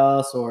somebody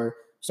else or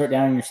start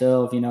doubting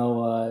yourself.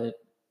 I'm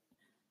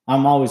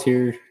always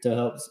here to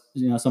help,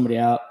 somebody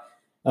out.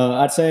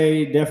 I'd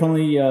say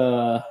definitely,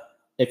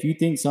 if you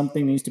think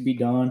something needs to be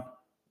done,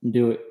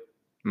 do it,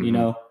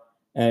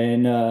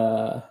 and,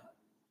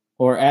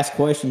 or ask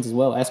questions as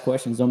well. Ask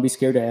questions. Don't be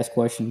scared to ask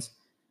questions,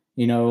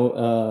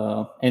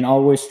 and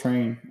always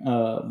train,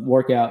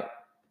 work out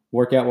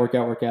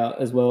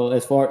as well.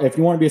 As far, if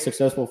you want to be a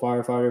successful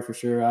firefighter, for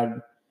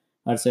sure,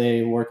 I'd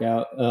say work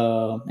out.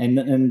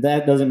 And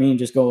that doesn't mean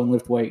just go and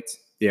lift weights.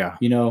 Yeah.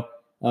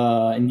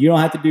 And you don't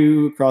have to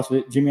do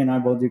CrossFit. Jimmy and I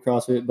both do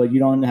CrossFit, but you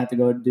don't have to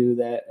go do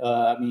that.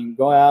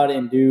 Go out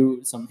and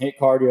do some HIIT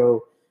cardio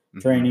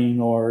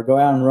training, or go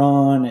out and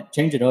run and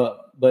change it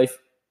up. But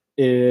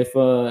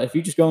if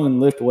you just go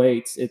and lift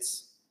weights,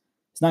 it's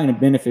not going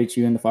to benefit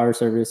you in the fire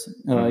service.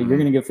 You're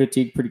going to get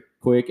fatigued pretty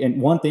quick. And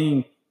one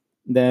thing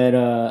that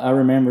I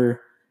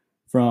remember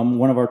from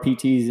one of our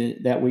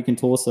PTs that week in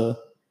Tulsa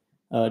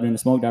during the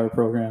smoke diver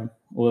program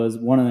was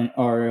one of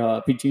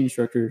our PT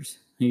instructors.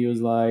 He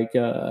was like,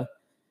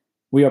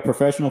 we are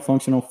professional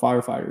functional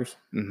firefighters.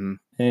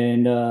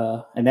 And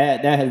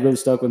that has really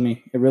stuck with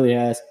me. It really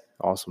has.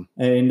 Awesome.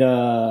 And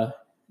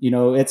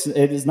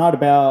it is not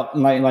about,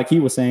 like he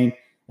was saying,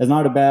 it's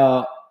not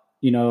about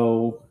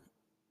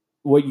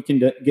what you can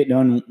get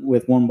done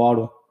with one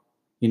bottle.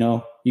 you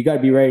know, you got to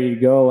be ready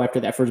to go after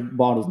that first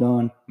bottle's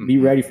done. Mm-hmm. Be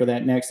ready for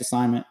that next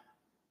assignment,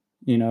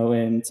 you know,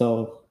 and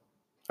so.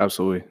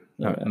 Absolutely.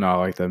 Yeah. No, I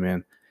like that,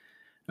 man.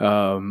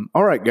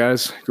 All right,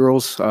 guys,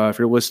 girls, if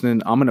you're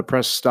listening, I'm going to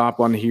press stop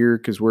on here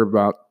because we're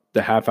about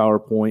the half-hour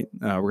point.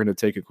 We're going to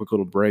take a quick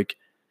little break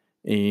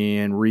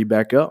and read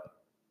back up.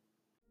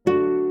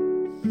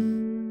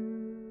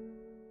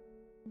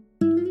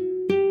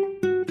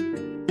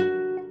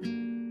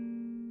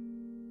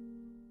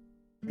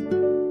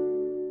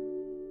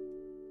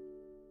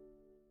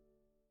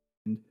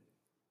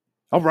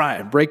 All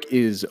right, break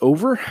is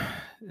over.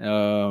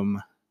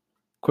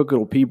 Quick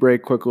little pee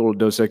break, quick little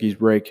Dos Equis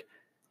break,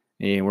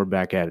 and we're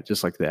back at it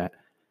just like that.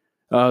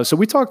 So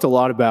we talked a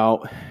lot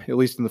about, at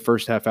least in the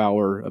first half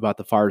hour, about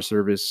the fire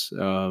service,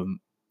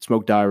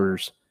 smoke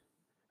divers,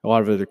 a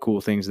lot of other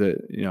cool things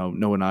that, you know,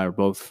 Noah and I are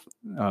both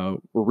were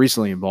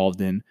recently involved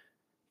in.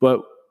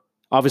 But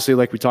obviously,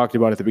 like we talked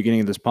about at the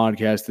beginning of this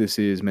podcast, this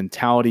is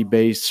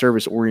mentality-based,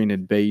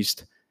 service-oriented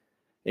based,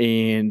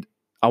 and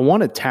I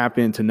want to tap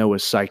into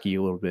Noah's psyche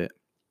a little bit.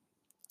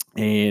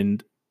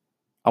 And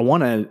I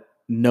want to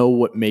know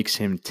what makes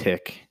him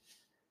tick,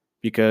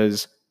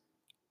 because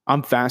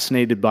I'm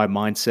fascinated by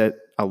mindset.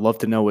 I love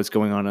to know what's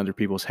going on in other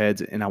people's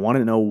heads, and I want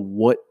to know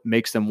what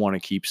makes them want to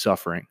keep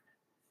suffering.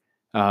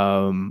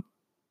 And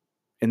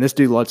this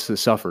dude loves to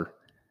suffer.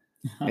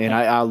 And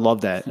I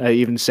love that.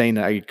 Even saying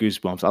that, I get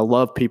goosebumps. I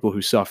love people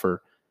who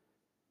suffer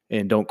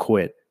and don't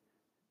quit.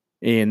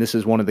 And this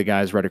is one of the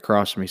guys right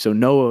across from me. So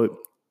Noah,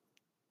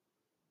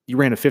 you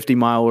ran a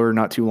 50-miler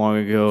not too long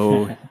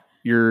ago.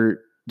 You're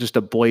just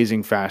a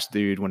blazing fast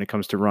dude when it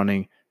comes to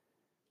running.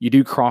 You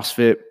do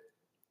CrossFit.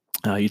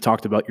 You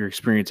talked about your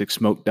experience at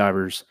Smoke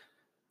Divers.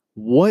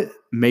 What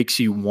makes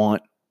you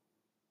want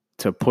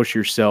to push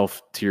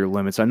yourself to your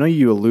limits? I know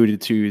you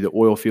alluded to the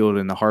oil field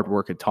and the hard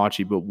work at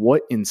Tachi, but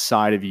what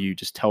inside of you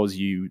just tells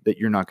you that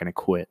you're not going to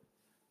quit?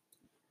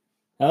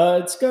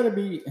 It's got to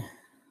be,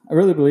 I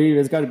really believe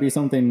it's got to be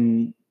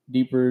something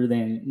deeper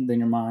than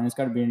your mind. It's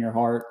got to be in your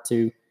heart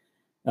too.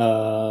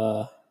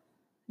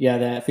 Yeah,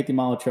 that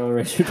 50-mile trail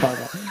race you're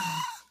talking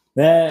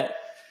about.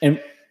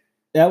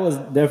 That was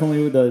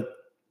definitely the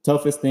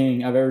toughest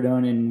thing I've ever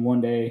done in one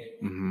day.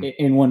 Mm-hmm.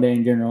 In one day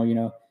in general, you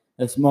know,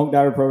 the smoke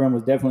diver program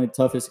was definitely the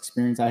toughest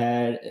experience I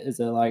had as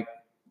a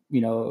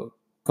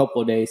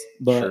couple of days.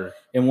 But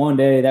in one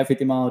day, that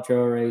 50-mile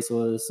trail race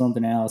was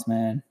something else,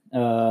 man.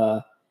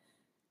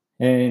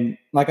 And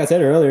like I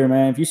said earlier,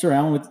 man, if you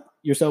surround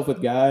yourself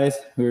with guys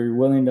who are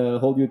willing to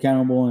hold you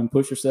accountable and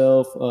push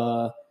yourself,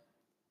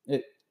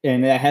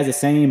 and that has the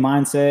same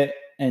mindset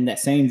and that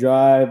same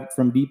drive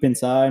from deep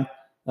inside,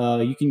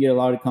 you can get a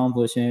lot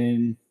accomplished.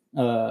 And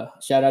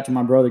shout out to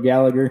my brother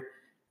Gallagher.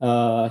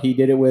 He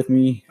did it with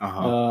me.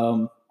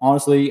 Uh-huh.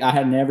 Honestly, I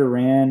had never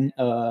ran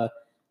a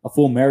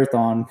full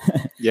marathon.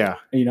 Yeah.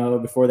 You know,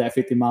 before that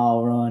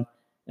 50-mile run,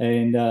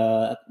 and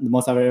the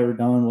most I've ever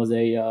done was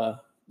a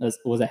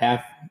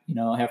half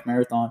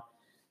marathon.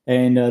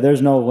 And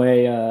there's no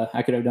way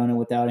I could have done it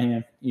without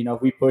him. You know,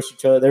 we pushed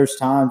each other. There's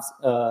times,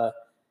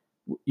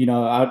 you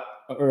know,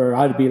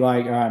 I'd be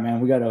like, all right, man,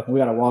 we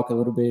gotta walk a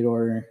little bit,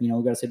 or, you know,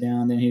 we gotta sit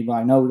down. Then he'd be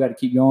like, no, we got to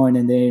keep going.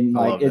 And then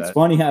it's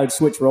funny how it'd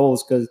switch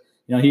roles, because,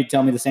 you know, he'd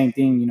tell me the same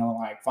thing, you know,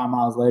 like 5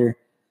 miles later.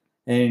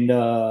 And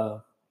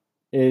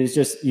it's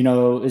just, you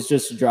know, it's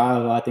just a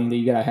drive, I think, that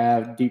you gotta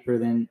have deeper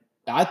than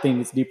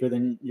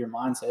your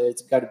mindset.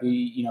 It's got to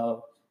be, you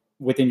know,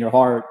 within your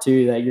heart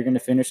too, that you're going to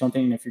finish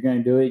something. And if you're going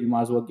to do it, you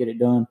might as well get it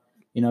done.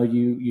 You know,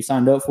 you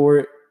signed up for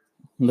it.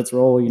 Let's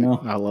roll, you know.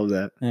 I love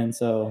that. And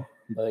so,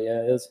 but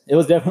yeah, it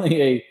was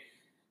definitely a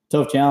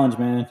tough challenge,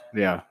 man.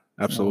 Yeah,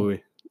 absolutely.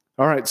 So.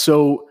 All right.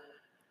 So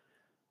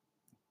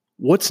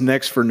what's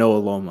next for Noah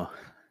Loma?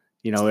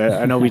 You know,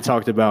 I know we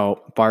talked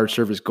about fire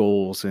service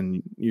goals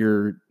and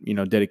your, you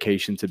know,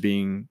 dedication to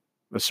being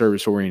a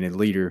service-oriented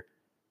leader.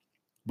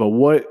 But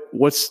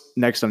what's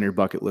next on your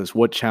bucket list?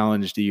 What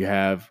challenge do you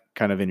have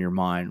kind of in your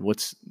mind?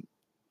 What's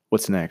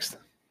next?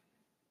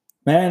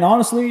 Man,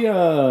 honestly,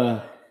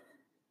 I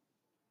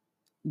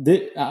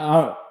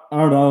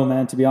don't know,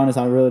 man. To be honest,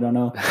 I really don't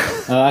know.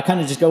 I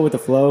kind of just go with the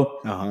flow.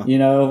 Uh-huh. You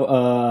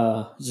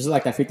know, just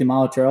like that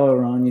 50-mile trail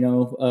run. You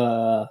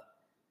know,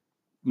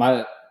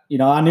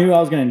 I knew I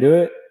was going to do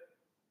it,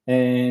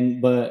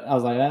 but I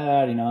was like,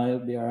 you know,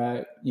 it'll be all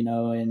right, you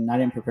know, and I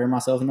didn't prepare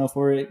myself enough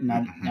for it, and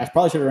I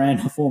probably should have ran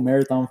a full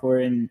marathon for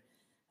it, and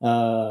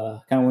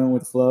kind of went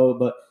with the flow.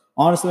 But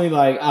honestly,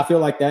 like, I feel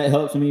like that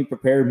helps me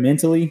prepare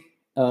mentally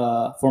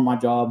for my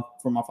job,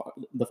 for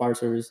the fire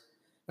service.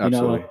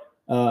 Absolutely. You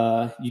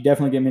know, you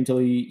definitely get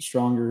mentally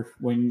stronger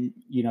when,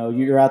 you know,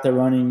 you're out there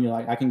running. You're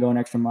like, I can go an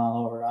extra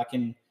mile, or I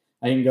can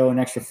go an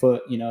extra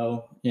foot, you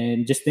know,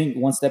 and just think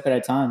one step at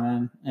a time,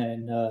 man.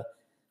 And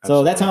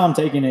so that's how I'm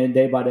taking it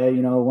day by day,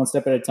 you know, one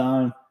step at a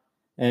time.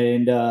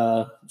 And,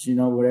 you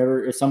know,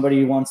 whatever, if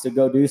somebody wants to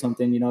go do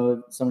something, you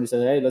know, somebody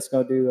says, hey, let's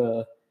go do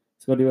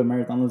a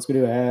marathon, let's go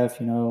do a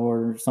half, you know,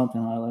 or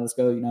something like that. Let's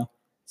go, you know.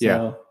 So,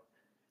 yeah,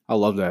 I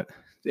love that.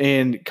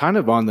 And kind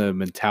of on the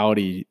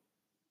mentality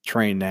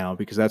train now,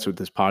 because that's what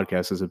this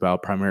podcast is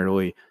about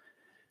primarily.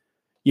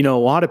 You know,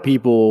 a lot of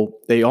people,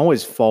 they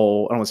always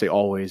fall, I don't want to say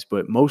always,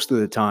 but most of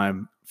the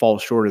time fall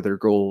short of their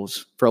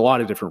goals for a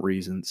lot of different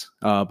reasons.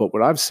 But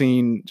what I've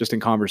seen just in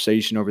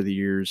conversation over the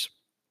years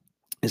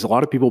is a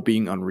lot of people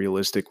being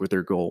unrealistic with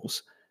their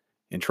goals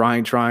and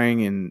trying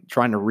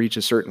to reach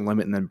a certain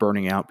limit and then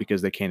burning out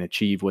because they can't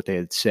achieve what they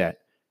had set.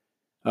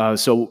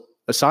 So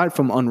aside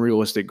from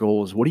unrealistic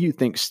goals, what do you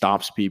think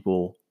stops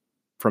people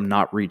from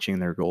not reaching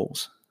their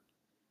goals?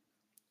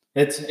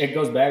 It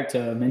goes back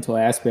to a mental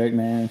aspect,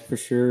 man, for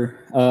sure.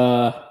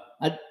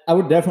 I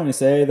would definitely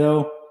say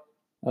though,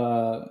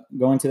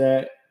 going to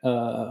that,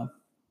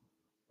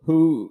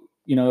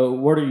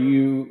 what are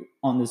you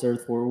on this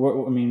earth for?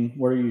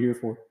 What are you here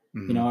for?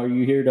 Mhm. You know, are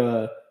you here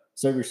to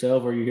serve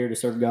yourself or are you here to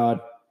serve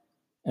God?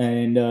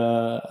 And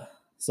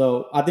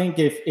so I think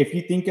if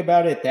you think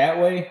about it that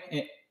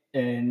way,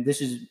 and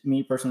this is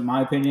me personally,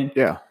 my opinion,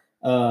 Yeah.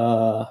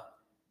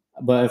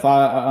 but if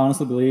I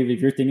honestly believe if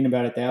you're thinking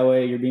about it that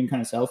way, you're being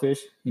kind of selfish.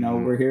 You know,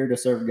 Mhm. we're here to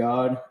serve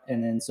God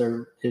and then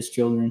serve His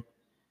children,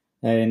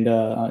 and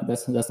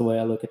that's the way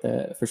I look at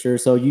that for sure.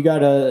 So you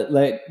gotta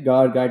let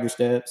God guide your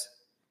steps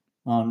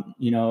on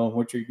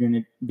what you're going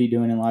to be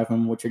doing in life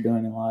and what you're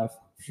doing in life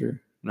for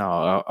sure.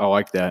 No, I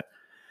like that.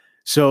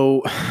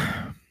 So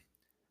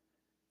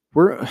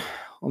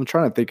I'm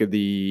trying to think of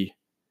the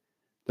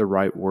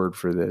right word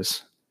for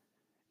this.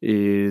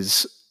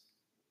 Is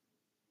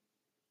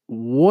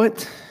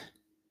what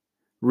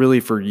really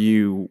for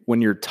you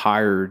when you're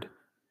tired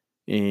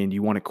and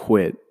you want to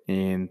quit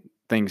and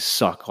things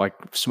suck,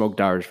 like smoke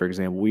divers, for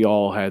example. We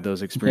all had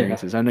those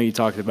experiences. I know you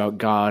talked about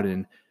God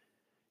and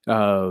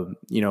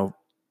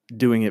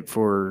doing it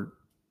for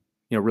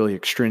really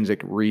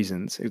extrinsic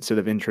reasons instead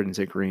of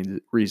intrinsic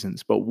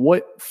reasons. But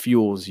what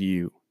fuels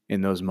you in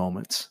those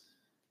moments?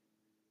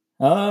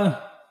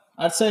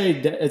 I'd say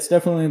it's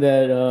definitely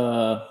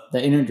that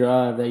inner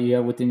drive that you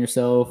have within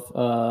yourself.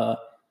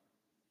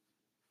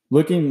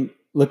 Looking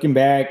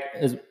back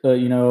as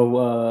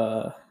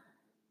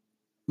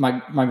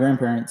my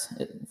grandparents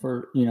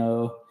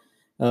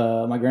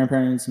my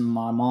grandparents,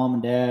 my mom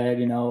and dad,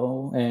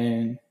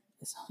 and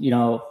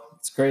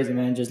it's crazy,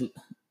 man. Just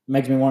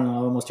makes me want to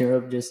almost tear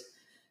up. Just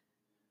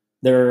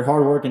their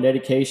hard work and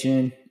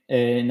dedication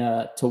and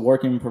to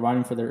working and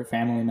providing for their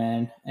family,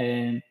 man.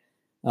 And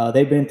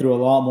they've been through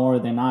a lot more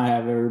than I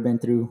have ever been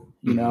through,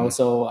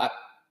 so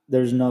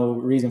there's no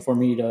reason for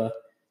me to,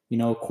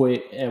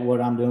 quit at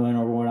what I'm doing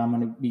or what I'm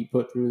going to be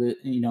put through,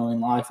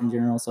 in life in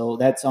general. So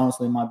that's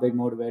honestly my big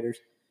motivators.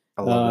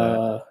 I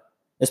love that.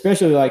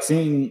 Especially like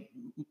seeing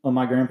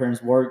my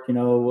grandparents work, at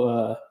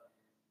an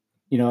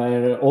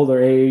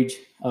older age,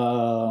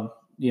 health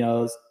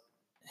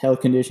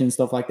conditions,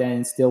 stuff like that,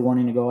 and still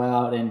wanting to go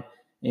out and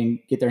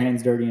get their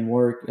hands dirty and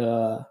work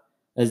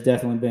has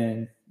definitely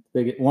been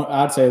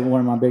I'd say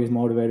one of my biggest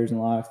motivators in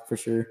life for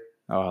sure.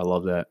 Oh, I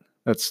love that.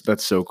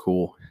 That's so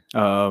cool.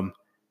 So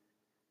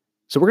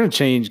we're going to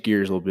change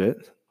gears a little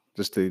bit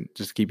just to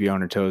keep you on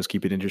your toes,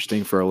 keep it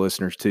interesting for our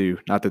listeners too.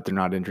 Not that they're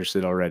not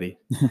interested already.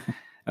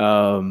 We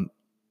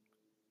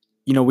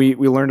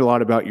learned a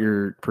lot about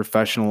your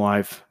professional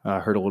life.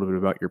 Heard a little bit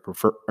about your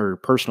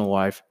personal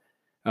life.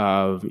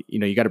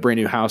 You got a brand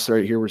new house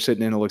right here we're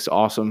sitting in. It looks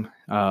awesome.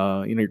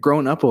 You're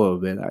growing up a little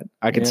bit.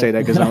 I can say that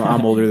because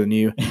I'm older than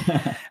you.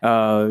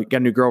 Got a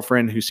new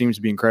girlfriend who seems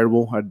to be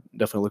incredible. I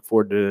definitely look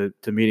forward to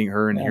meeting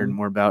her and hearing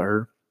more about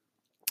her,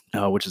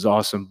 which is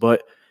awesome.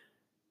 But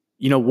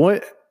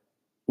what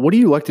do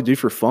you like to do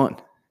for fun?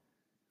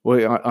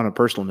 Well, on a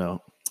personal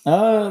note.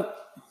 I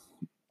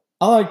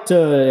like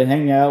to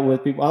hang out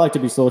with people. I like to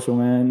be social,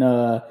 man.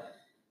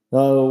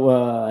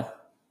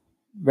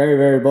 Very,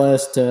 very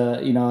blessed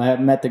to,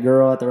 have met the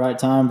girl at the right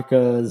time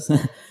because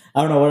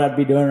I don't know what I'd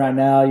be doing right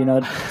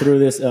now, through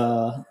this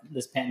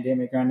this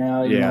pandemic right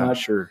now. I'm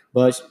sure.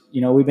 But,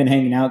 we've been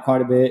hanging out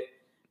quite a bit.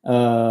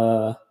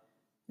 But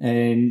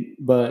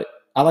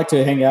I like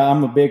to hang out.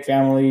 I'm a big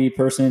family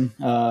person.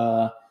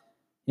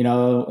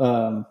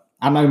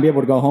 I'm not going to be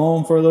able to go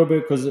home for a little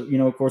bit because,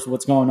 of course,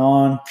 what's going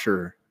on.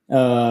 Sure.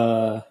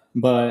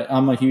 But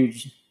I'm a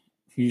huge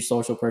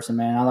social person,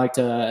 man. I like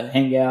to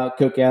hang out,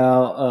 cook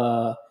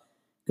out,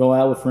 go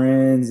out with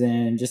friends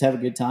and just have a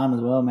good time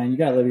as well, man. You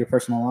got to live your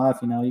personal life.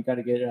 You got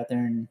to get out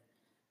there and,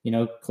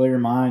 clear your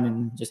mind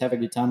and just have a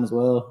good time as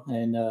well.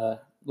 And,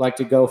 like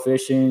to go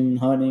fishing,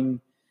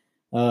 hunting,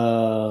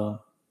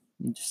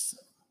 just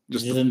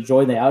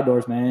enjoy the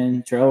outdoors,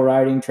 man. Trail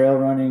riding, trail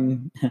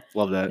running.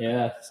 Love that.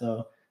 Yeah.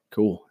 So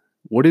cool.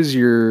 What is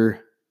your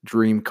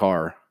dream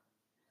car?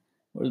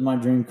 What is my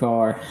dream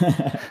car?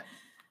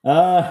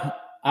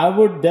 I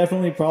would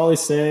definitely probably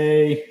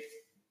say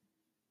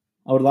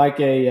I would like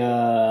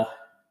a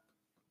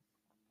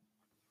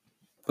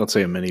let's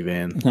say a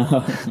minivan.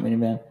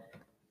 Minivan.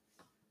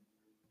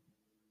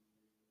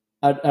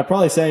 I'd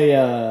probably say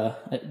a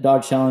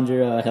Dodge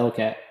Challenger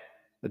Hellcat.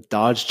 A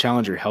Dodge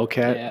Challenger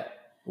Hellcat? Yeah.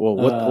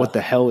 Well, what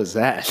the hell is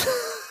that?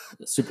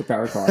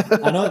 Superpower car.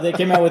 I know they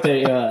came out with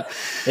a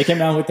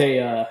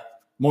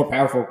more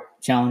powerful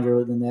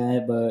Challenger than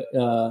that, but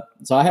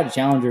so I had a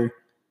Challenger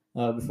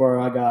before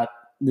I got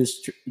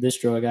this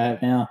truck I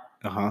have now,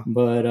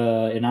 but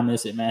and I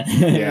miss it, man.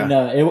 Yeah.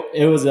 And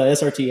it was a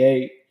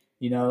SRT8,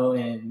 you know,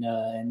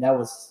 and that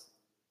was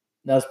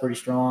pretty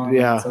strong.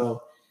 Yeah. And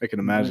so I can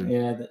imagine.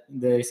 Yeah,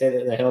 they say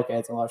that the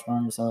Hellcat's a lot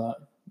stronger, so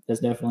that's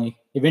definitely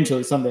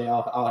eventually someday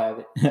I'll have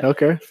it.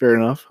 Okay, fair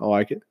enough. I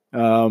like it.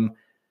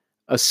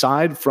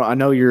 Aside from, I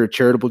know you're a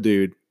charitable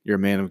dude. You're a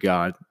man of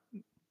God.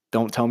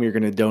 Don't tell me you're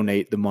going to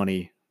donate the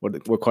money.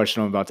 What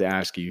question I'm about to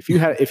ask you? If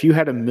you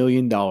had $1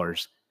 million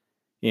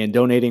and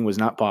donating was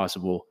not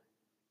possible,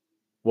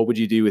 what would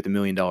you do with $1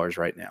 million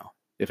right now?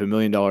 If $1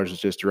 million was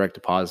just direct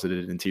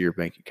deposited into your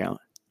bank account?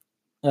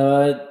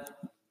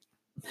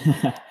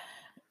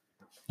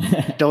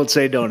 Don't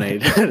say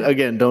donate.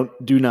 Again,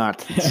 do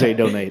not say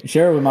donate.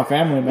 Share it with my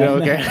family, man.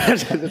 Okay.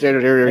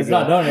 It's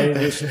not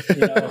donating. Just,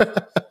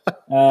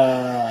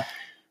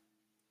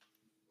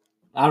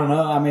 I don't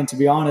know. I mean, to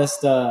be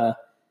honest, I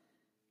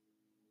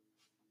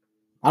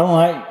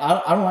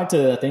don't like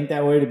to think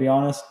that way, to be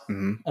honest.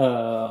 Mm-hmm.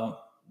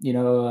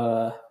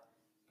 The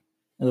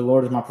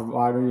Lord is my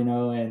provider,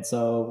 and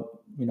so,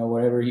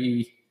 whatever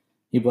he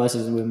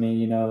blesses with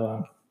me,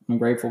 I'm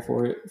grateful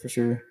for it, for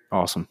sure.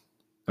 Awesome.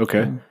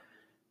 Okay.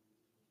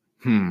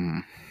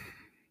 I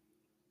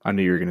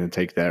knew you were going to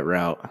take that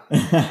route.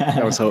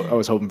 I was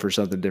hoping for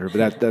something different,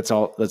 but that's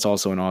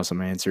also an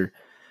awesome answer.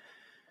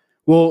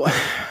 Well,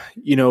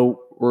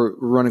 we're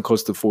running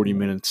close to 40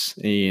 minutes,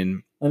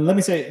 and let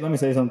me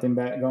say something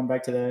going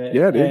back to that.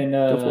 Yeah, dude. And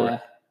go for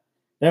it.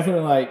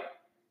 Definitely, like,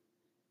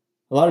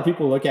 a lot of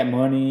people look at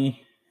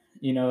money,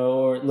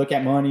 or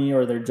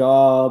or their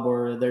job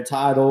or their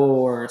title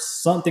or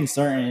something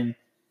certain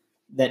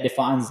that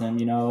defines them,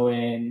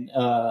 and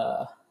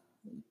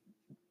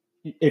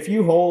if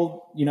you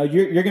hold, you're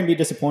going to be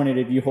disappointed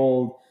if you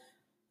hold,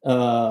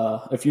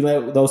 if you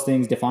let those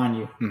things define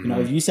you. Mm-hmm.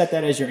 If you set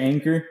that as your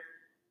anchor,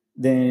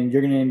 then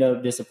you're going to end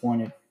up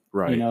disappointed.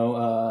 Right.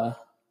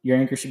 Your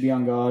anchor should be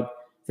on God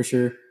for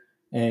sure,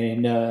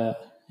 and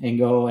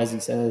go as He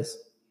says.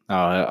 Oh,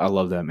 I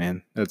love that,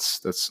 man.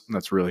 That's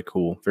really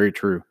cool. Very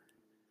true.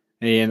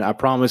 And I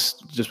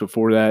promised just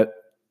before that,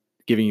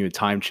 giving you a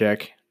time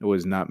check. It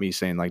was not me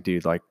saying like,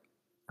 dude, like,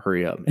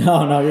 hurry up.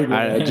 Oh, no, you're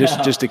good.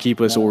 Just to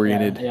keep us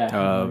oriented.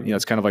 Yeah.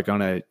 It's kind of like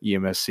on a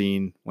EMS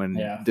scene when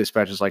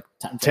dispatch is like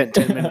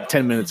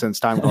 10 minutes since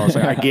time call. It's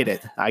like, I get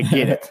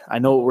it. I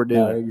know what we're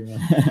doing.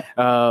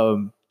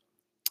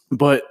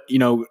 But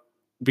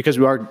because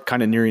we are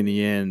kind of nearing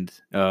the end,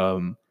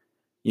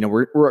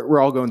 we're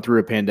all going through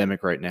a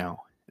pandemic right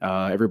now.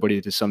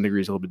 Everybody to some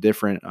degree is a little bit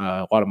different.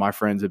 A lot of my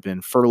friends have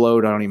been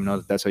furloughed. I don't even know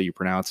if that's how you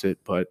pronounce it,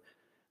 but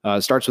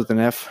it starts with an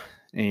F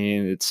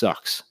and it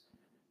sucks.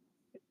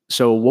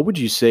 So what would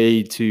you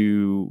say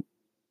to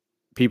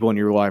people in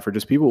your life or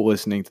just people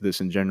listening to this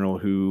in general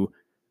who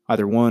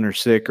either one are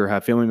sick or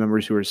have family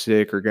members who are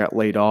sick or got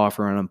laid off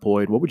or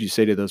unemployed? What would you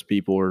say to those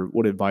people, or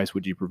what advice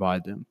would you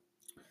provide them?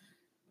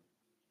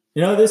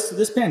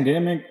 This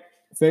pandemic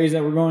phase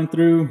that we're going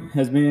through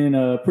has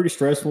been pretty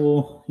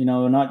stressful,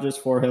 not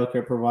just for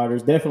healthcare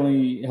providers,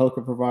 definitely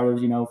healthcare providers,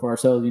 for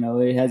ourselves,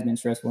 it has been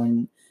stressful.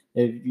 And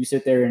if you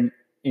sit there and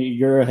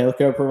you're a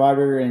healthcare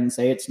provider and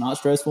say it's not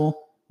stressful,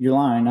 you're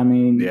lying. I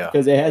mean,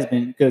 because it has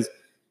been, because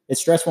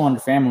it's stressful on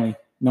your family,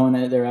 knowing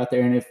that they're out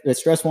there. And if it's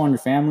stressful on your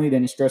family,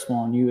 then it's stressful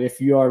on you.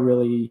 If you are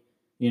really,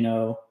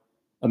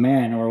 a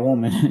man or a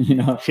woman,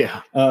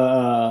 Yeah.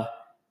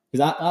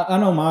 Because I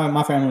know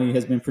my family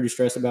has been pretty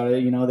stressed about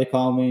it. They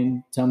call me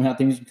and tell me how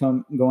things are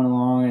going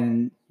along,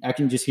 and I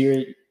can just hear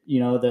it,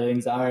 the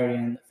anxiety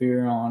and the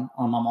fear on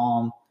my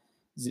mom's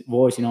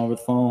voice, over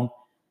the phone.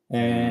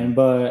 And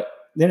but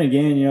then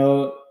again,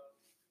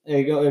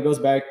 it goes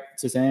back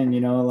to saying,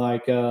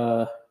 like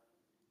our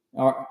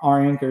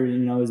anchor,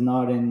 is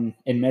not in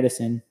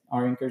medicine.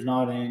 Our anchor is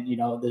not in,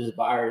 this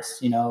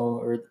virus,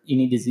 or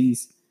any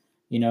disease.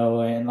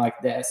 And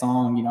like that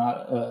song,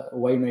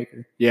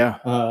 Waymaker.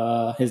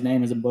 Yeah. His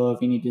name is above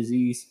any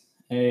disease.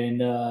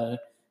 And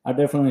I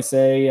definitely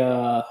say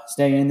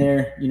stay in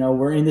there.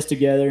 We're in this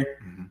together.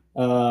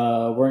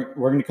 Mm-hmm. We're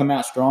going to come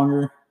out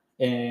stronger.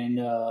 And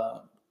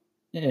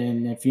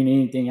if you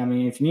need anything,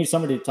 if you need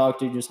somebody to talk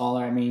to, just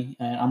holler at me.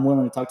 And I'm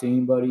willing to talk to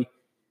anybody,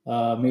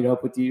 meet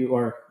up with you.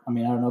 Or, I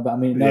don't know about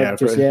meeting up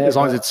just yet. As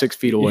long as it's 6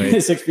 feet away.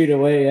 6 feet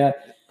away, yeah.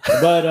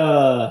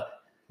 But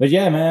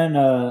yeah, man,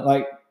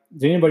 like,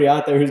 to anybody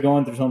out there who's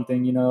going through something,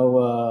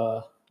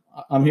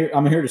 I'm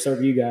here to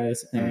serve you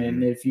guys.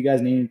 And if you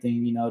guys need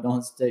anything, don't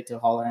hesitate to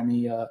holler at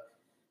me. I'm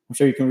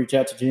sure you can reach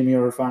out to Jimmy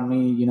or find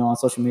me, on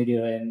social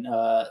media and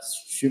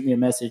shoot me a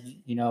message,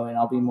 and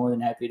I'll be more than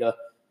happy to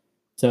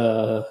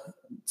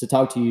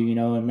talk to you,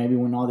 and maybe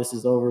when all this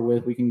is over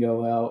with, we can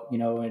go out,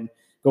 and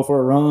go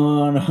for a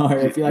run, or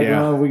if you like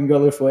run, we can go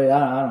lift weight.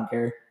 I don't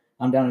care.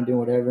 I'm down to do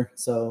whatever.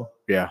 So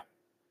yeah,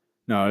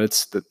 no,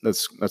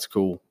 that's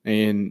cool.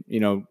 And,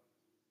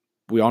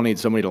 we all need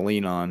somebody to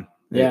lean on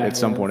at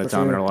some point in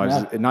time in our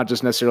lives. Yeah. Not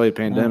just necessarily a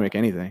pandemic,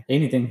 anything.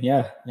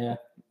 Yeah.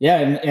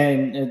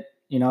 And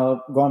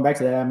going back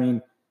to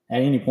that,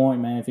 at any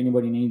point, man, if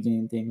anybody needs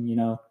anything,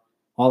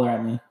 holler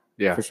at me.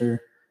 Yeah, for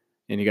sure.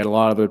 And you got a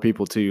lot of other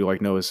people too.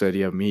 Like Noah said,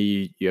 you have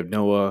me, you have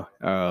Noah.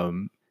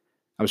 I'm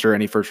sure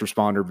any first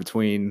responder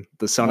between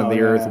the sun and the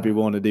earth would be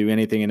willing to do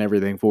anything and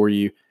everything for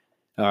you.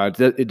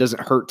 It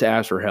doesn't hurt to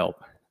ask for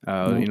help.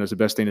 It's the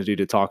best thing to do,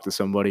 to talk to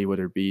somebody,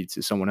 whether it be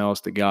to someone else,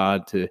 to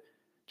God, to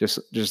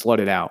just let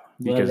it out.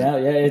 Let it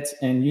out. Yeah,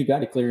 and you got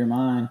to clear your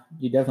mind.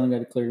 You definitely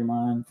got to clear your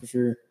mind for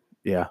sure.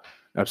 Yeah,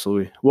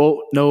 absolutely.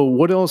 Well, no,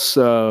 what else?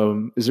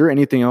 Is there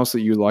anything else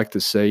that you'd like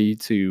to say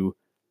to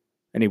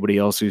anybody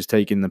else who's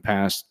taken the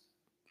past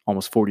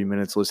almost 40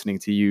 minutes listening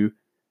to you?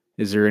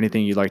 Is there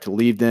anything you'd like to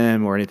leave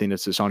them, or anything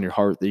that's just on your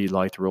heart that you'd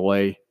like to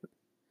relay?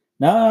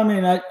 No, I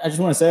mean, I just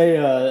want to say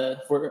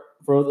for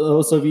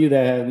those of you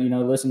that have,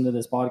 listened to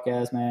this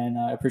podcast, man,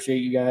 I appreciate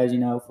you guys,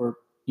 for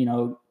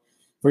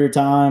your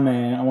time.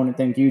 And I want to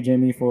thank you,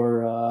 Jimmy,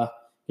 for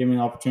giving me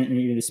the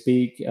opportunity to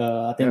speak.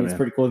 I think it's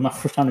pretty cool. It's my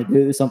first time to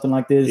do something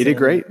like this. You did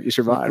great. You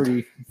survived.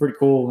 Pretty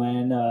cool,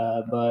 man.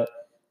 But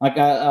like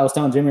I was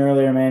telling Jimmy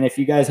earlier, man, if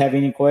you guys have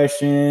any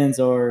questions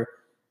or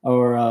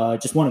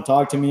just want to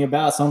talk to me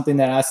about something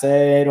that I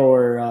said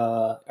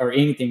or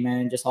anything,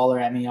 man, just holler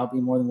at me. I'll be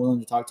more than willing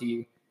to talk to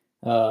you.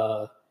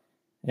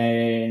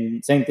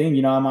 And same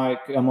thing, I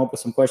might come up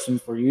with some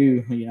questions for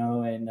you,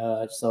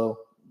 so,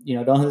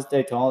 don't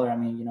hesitate to holler. I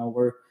mean,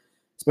 we're,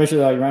 especially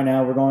like right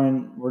now, we're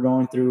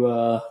going through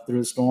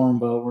the storm,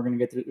 but we're going to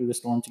get through the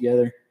storm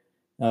together.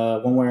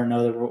 One way or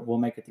another, we'll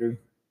make it through.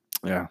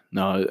 Yeah,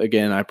 no,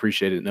 again, I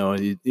appreciate it. No,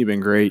 you've been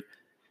great.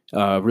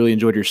 Really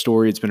enjoyed your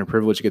story. It's been a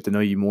privilege to get to know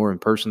you more in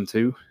person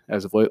too,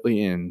 as of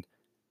lately. And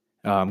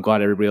I'm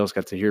glad everybody else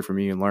got to hear from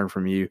you and learn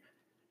from you.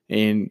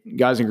 And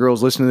guys and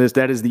girls, listen to this.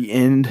 That is the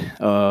end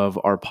of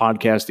our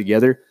podcast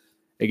together.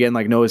 Again,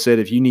 like Noah said,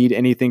 if you need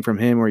anything from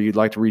him or you'd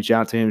like to reach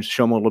out to him,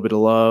 show him a little bit of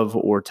love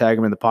or tag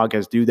him in the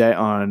podcast, do that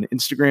on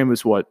Instagram.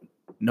 It's what?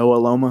 Noah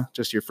Loma,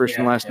 just your first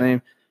and last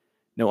name.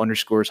 No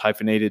underscores,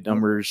 hyphenated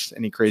numbers,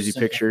 any crazy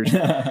pictures.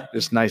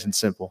 Just nice and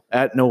simple.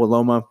 At Noah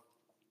Loma.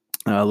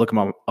 Look him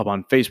up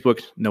on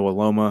Facebook, Noah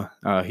Loma.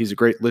 He's a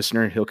great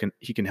listener.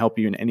 He can help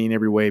you in any and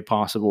every way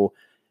possible.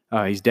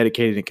 He's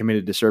dedicated and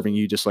committed to serving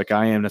you just like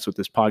I am. That's what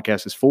this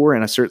podcast is for.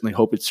 And I certainly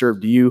hope it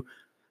served you,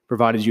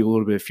 provided you a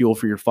little bit of fuel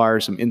for your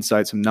fire, some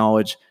insight, some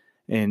knowledge,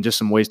 and just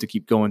some ways to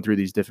keep going through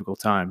these difficult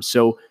times.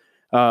 So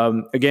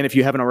again, if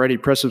you haven't already,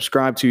 press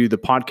subscribe to the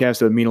podcast.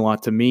 That would mean a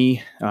lot to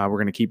me. We're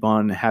going to keep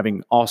on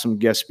having awesome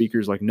guest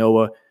speakers like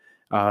Noah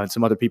and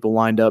some other people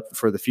lined up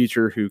for the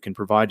future who can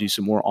provide you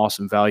some more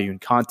awesome value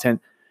and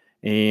content.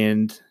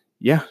 And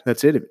yeah,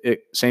 that's it.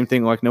 Same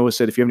thing like Noah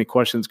said, if you have any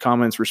questions,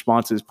 comments,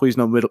 responses, please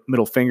no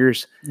middle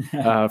fingers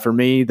for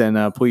me.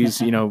 Then please,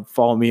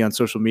 follow me on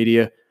social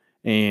media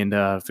and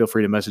feel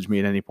free to message me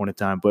at any point in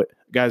time. But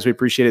guys, we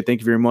appreciate it. Thank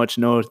you very much.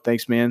 Noah,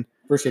 thanks, man.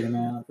 Appreciate it,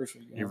 man. I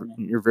appreciate it.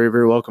 You're very,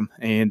 very welcome.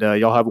 And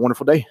y'all have a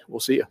wonderful day.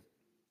 We'll see you.